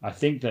 I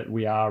think that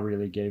we are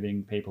really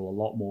giving people a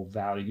lot more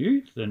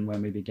value than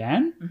when we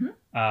began,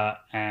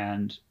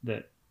 and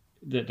that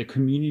the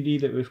community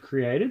that we've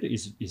created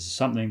is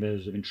something that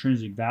is of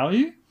intrinsic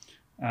value,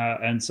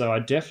 and so I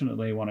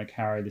definitely want to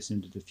carry this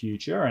into the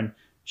future. And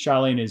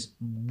Charlene is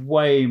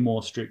way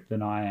more strict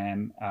than I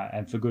am,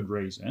 and for good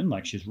reason.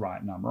 Like, she's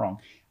right and I'm wrong.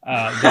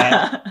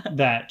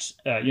 That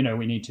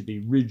we need to be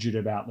rigid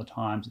about the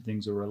times that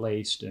things are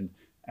released, and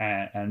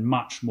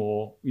much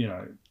more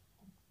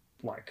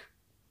like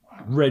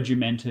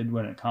regimented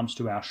when it comes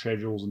to our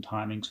schedules and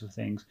timings for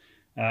things,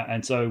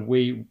 and so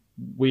we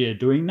are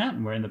doing that,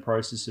 and we're in the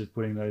process of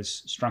putting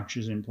those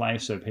structures in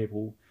place so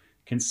people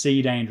can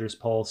see dangerous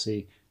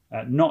policy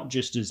not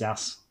just as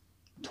us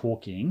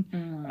talking,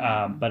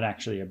 but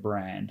actually a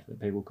brand that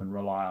people can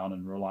rely on,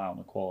 and rely on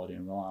the quality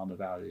and rely on the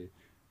value,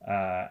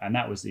 and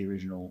that was the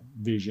original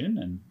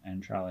vision,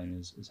 and Charlene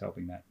is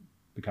helping that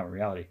become a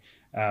reality.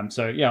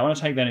 So yeah, I want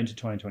to take that into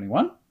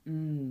 2021.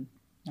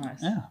 Nice.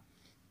 Yeah.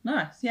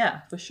 Nice.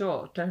 Yeah, for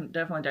sure.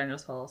 Definitely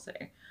dangerous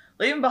policy.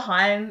 Leaving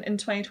behind in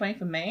 2020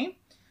 for me,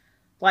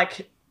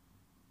 like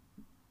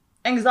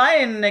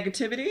anxiety and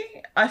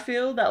negativity, I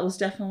feel that was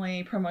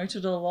definitely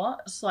promoted a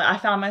lot. So like, I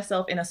found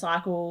myself in a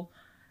cycle,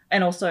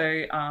 and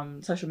also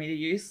social media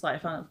use.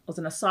 Like I was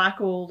in a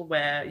cycle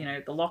where, you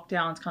know, the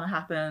lockdowns kind of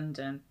happened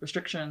and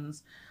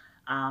restrictions,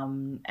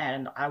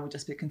 and I would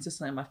just be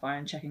consistently on my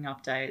phone checking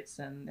updates,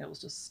 and it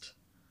was just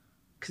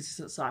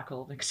consistent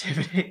cycle of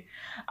negativity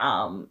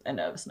and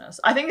nervousness.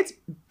 I think it's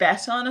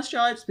better in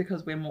Australia just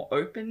because we're more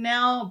open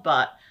now,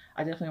 but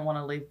I definitely want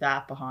to leave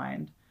that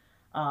behind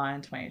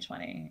in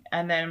 2020.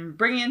 And then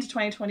bringing into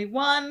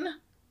 2021,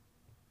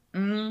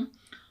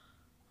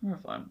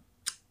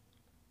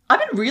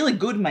 I've been really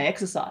good in my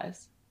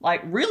exercise.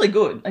 Like, really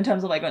good in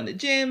terms of, like, going to the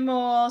gym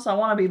more. So I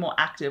want to be more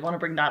active. I want to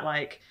bring that,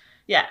 like,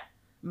 yeah,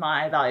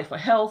 my value for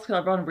health. Because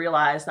I want to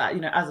realize that,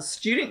 you know, as a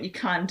student, you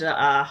kind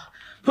of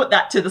put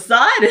that to the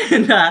side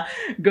and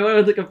go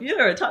to the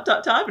computer and type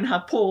and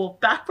have poor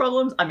back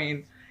problems. I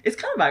mean, it's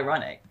kind of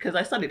ironic because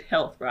I studied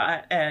health,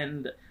 right?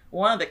 And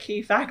one of the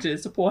key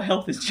factors to poor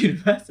health is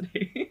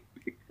university.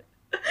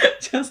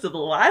 Just to the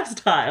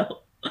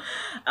lifestyle.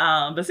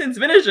 But since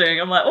finishing,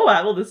 I'm like, oh, I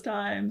have all this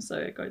time,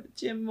 so I go to the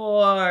gym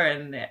more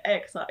and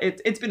exercise.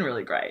 It's been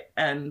really great,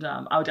 and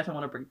I would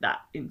definitely want to bring that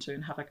into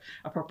and have like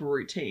a proper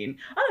routine.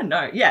 I don't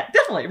know, yeah,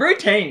 definitely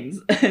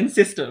routines and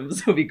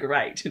systems will be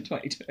great in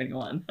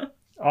 2021.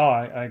 Oh,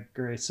 I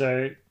agree.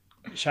 So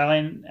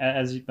Charlene,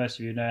 as most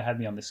of you know, had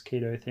me on this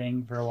keto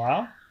thing for a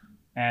while,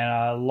 and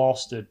I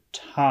lost a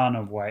ton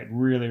of weight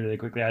really, really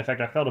quickly. In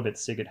fact, I felt a bit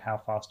sick at how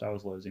fast I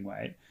was losing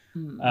weight.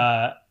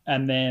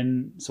 And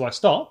then, so I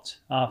stopped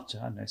after,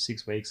 I don't know,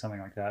 6 weeks, something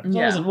like that. So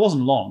it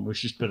wasn't long. It was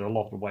just, but a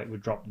lot of weight was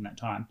dropped in that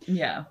time.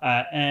 Yeah.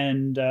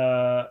 And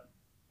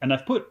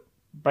I've put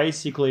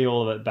basically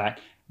all of it back.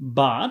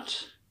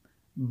 But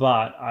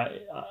I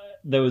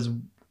there was,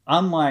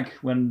 unlike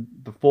when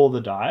before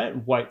the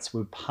diet, weights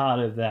were part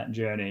of that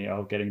journey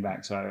of getting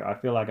back. So I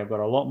feel like I've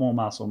got a lot more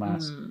muscle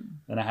mass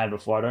than I had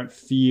before. I don't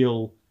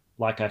feel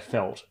like I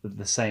felt at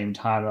the same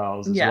time I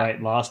was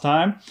weight last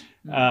time.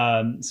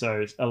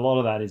 So a lot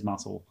of that is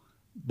muscle.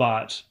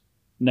 But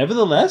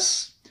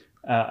nevertheless,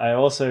 I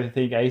also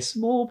think a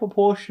small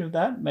proportion of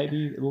that,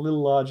 maybe a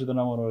little larger than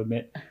I want to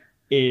admit,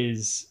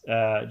 is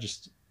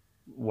just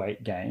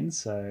weight gain.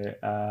 So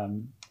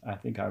I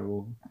think I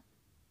will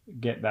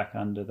get back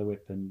under the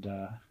whip and...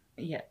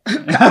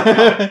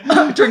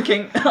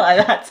 drinking.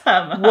 That's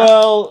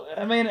well,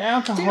 I mean,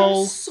 alcohol.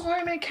 There's so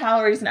many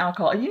calories in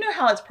alcohol. You know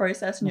how it's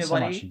processed in your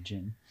body. So much in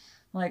gin.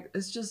 Like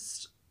it's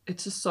just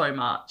so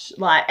much.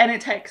 Like, and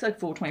it takes like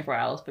full 24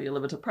 hours for your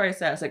liver to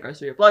process. It goes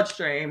through your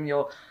bloodstream.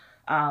 Your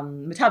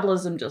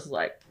metabolism just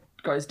like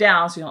goes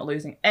down, so you're not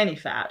losing any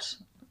fat.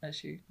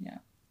 You're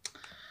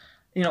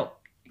not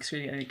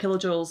excreting any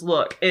kilojoules.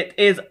 Look, it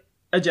is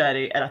a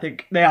journey, and I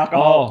think the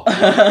alcohol.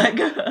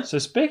 Oh. So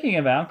speaking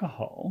of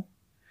alcohol.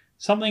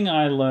 Something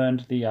I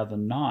learned the other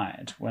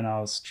night when I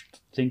was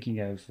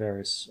thinking of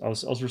various... I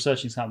was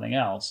researching something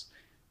else.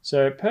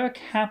 So per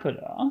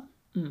capita,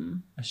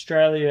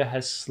 Australia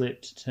has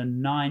slipped to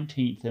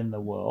 19th in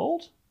the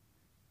world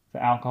for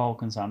alcohol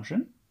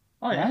consumption.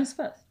 Oh, yeah. Who's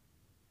first?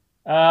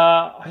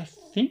 I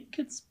think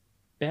it's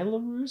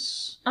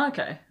Belarus.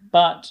 Okay.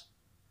 But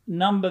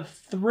number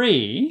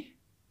 3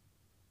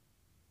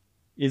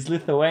 is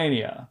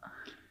Lithuania.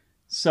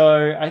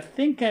 So I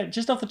think,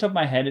 just off the top of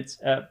my head, it's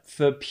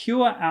for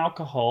pure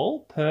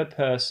alcohol per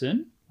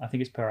person, I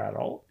think it's per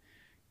adult,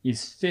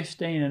 is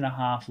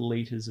 15.5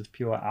 litres of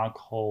pure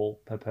alcohol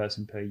per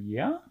person per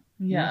year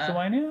in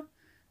Lithuania.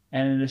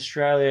 And in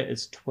Australia,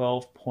 it's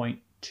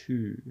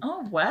 12.2.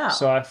 Oh, wow.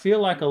 So I feel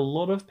like a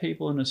lot of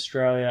people in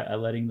Australia are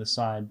letting the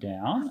side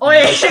down. Oh,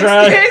 yeah,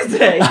 excuse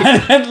me.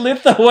 And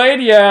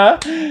Lithuania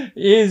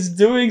is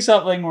doing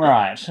something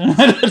right.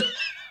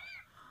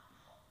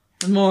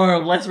 More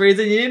or less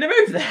reason you need to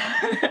move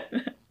there.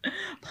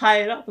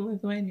 Pay it up in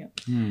Lithuania.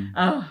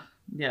 Oh,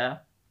 yeah.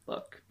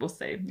 Look, we'll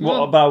see.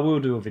 Well, but we'll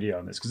do a video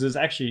on this because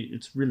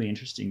it's really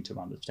interesting to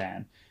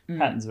understand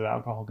patterns of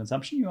alcohol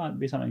consumption. You might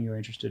be something you're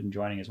interested in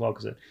joining as well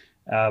because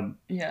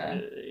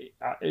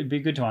it'd be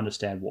good to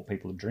understand what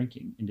people are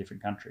drinking in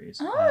different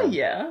countries. Oh,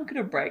 yeah. Good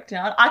a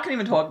breakdown. I can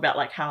even talk about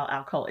like how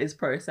alcohol is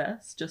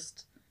processed,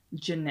 just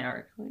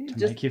generically.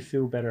 To make you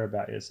feel better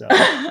about yourself.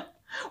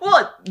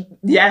 Well,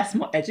 yes,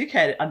 more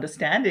educated,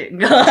 understanding.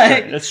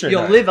 That's true.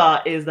 Your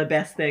liver is the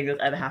best thing that's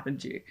ever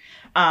happened to you.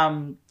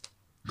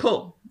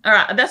 Cool. All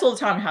right, that's all the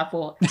time we have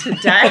for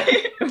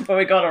today before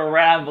we got to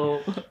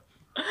ramble.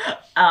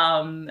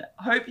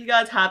 Hope you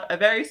guys have a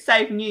very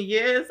safe New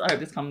Year's. I hope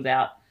this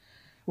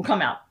will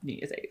come out New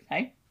Year's Eve,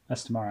 hey?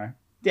 That's tomorrow.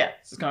 Yeah,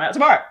 it's coming out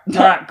tomorrow.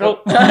 All right,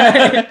 cool.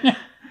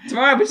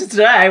 Tomorrow, which is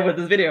today, what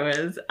this video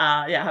is.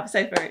 Have a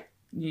safe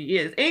New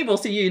Year's Eve. We'll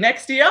see you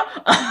next year.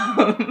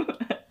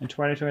 In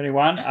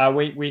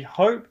 2021, we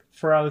hope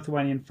for our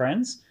Lithuanian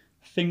friends,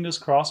 fingers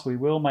crossed, we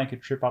will make a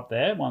trip up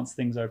there once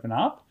things open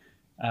up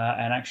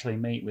and actually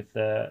meet with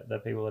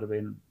the people that have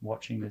been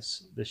watching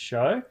this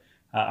show.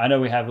 I know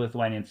we have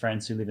Lithuanian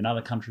friends who live in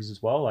other countries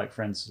as well, like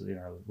friends,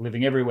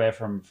 living everywhere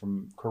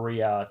from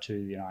Korea to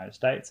the United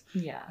States.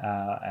 Yeah.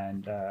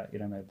 And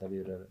maybe they'll be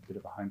a bit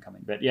of a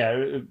homecoming. But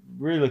yeah,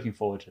 really looking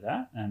forward to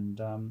that. And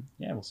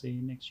we'll see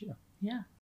you next year. Yeah.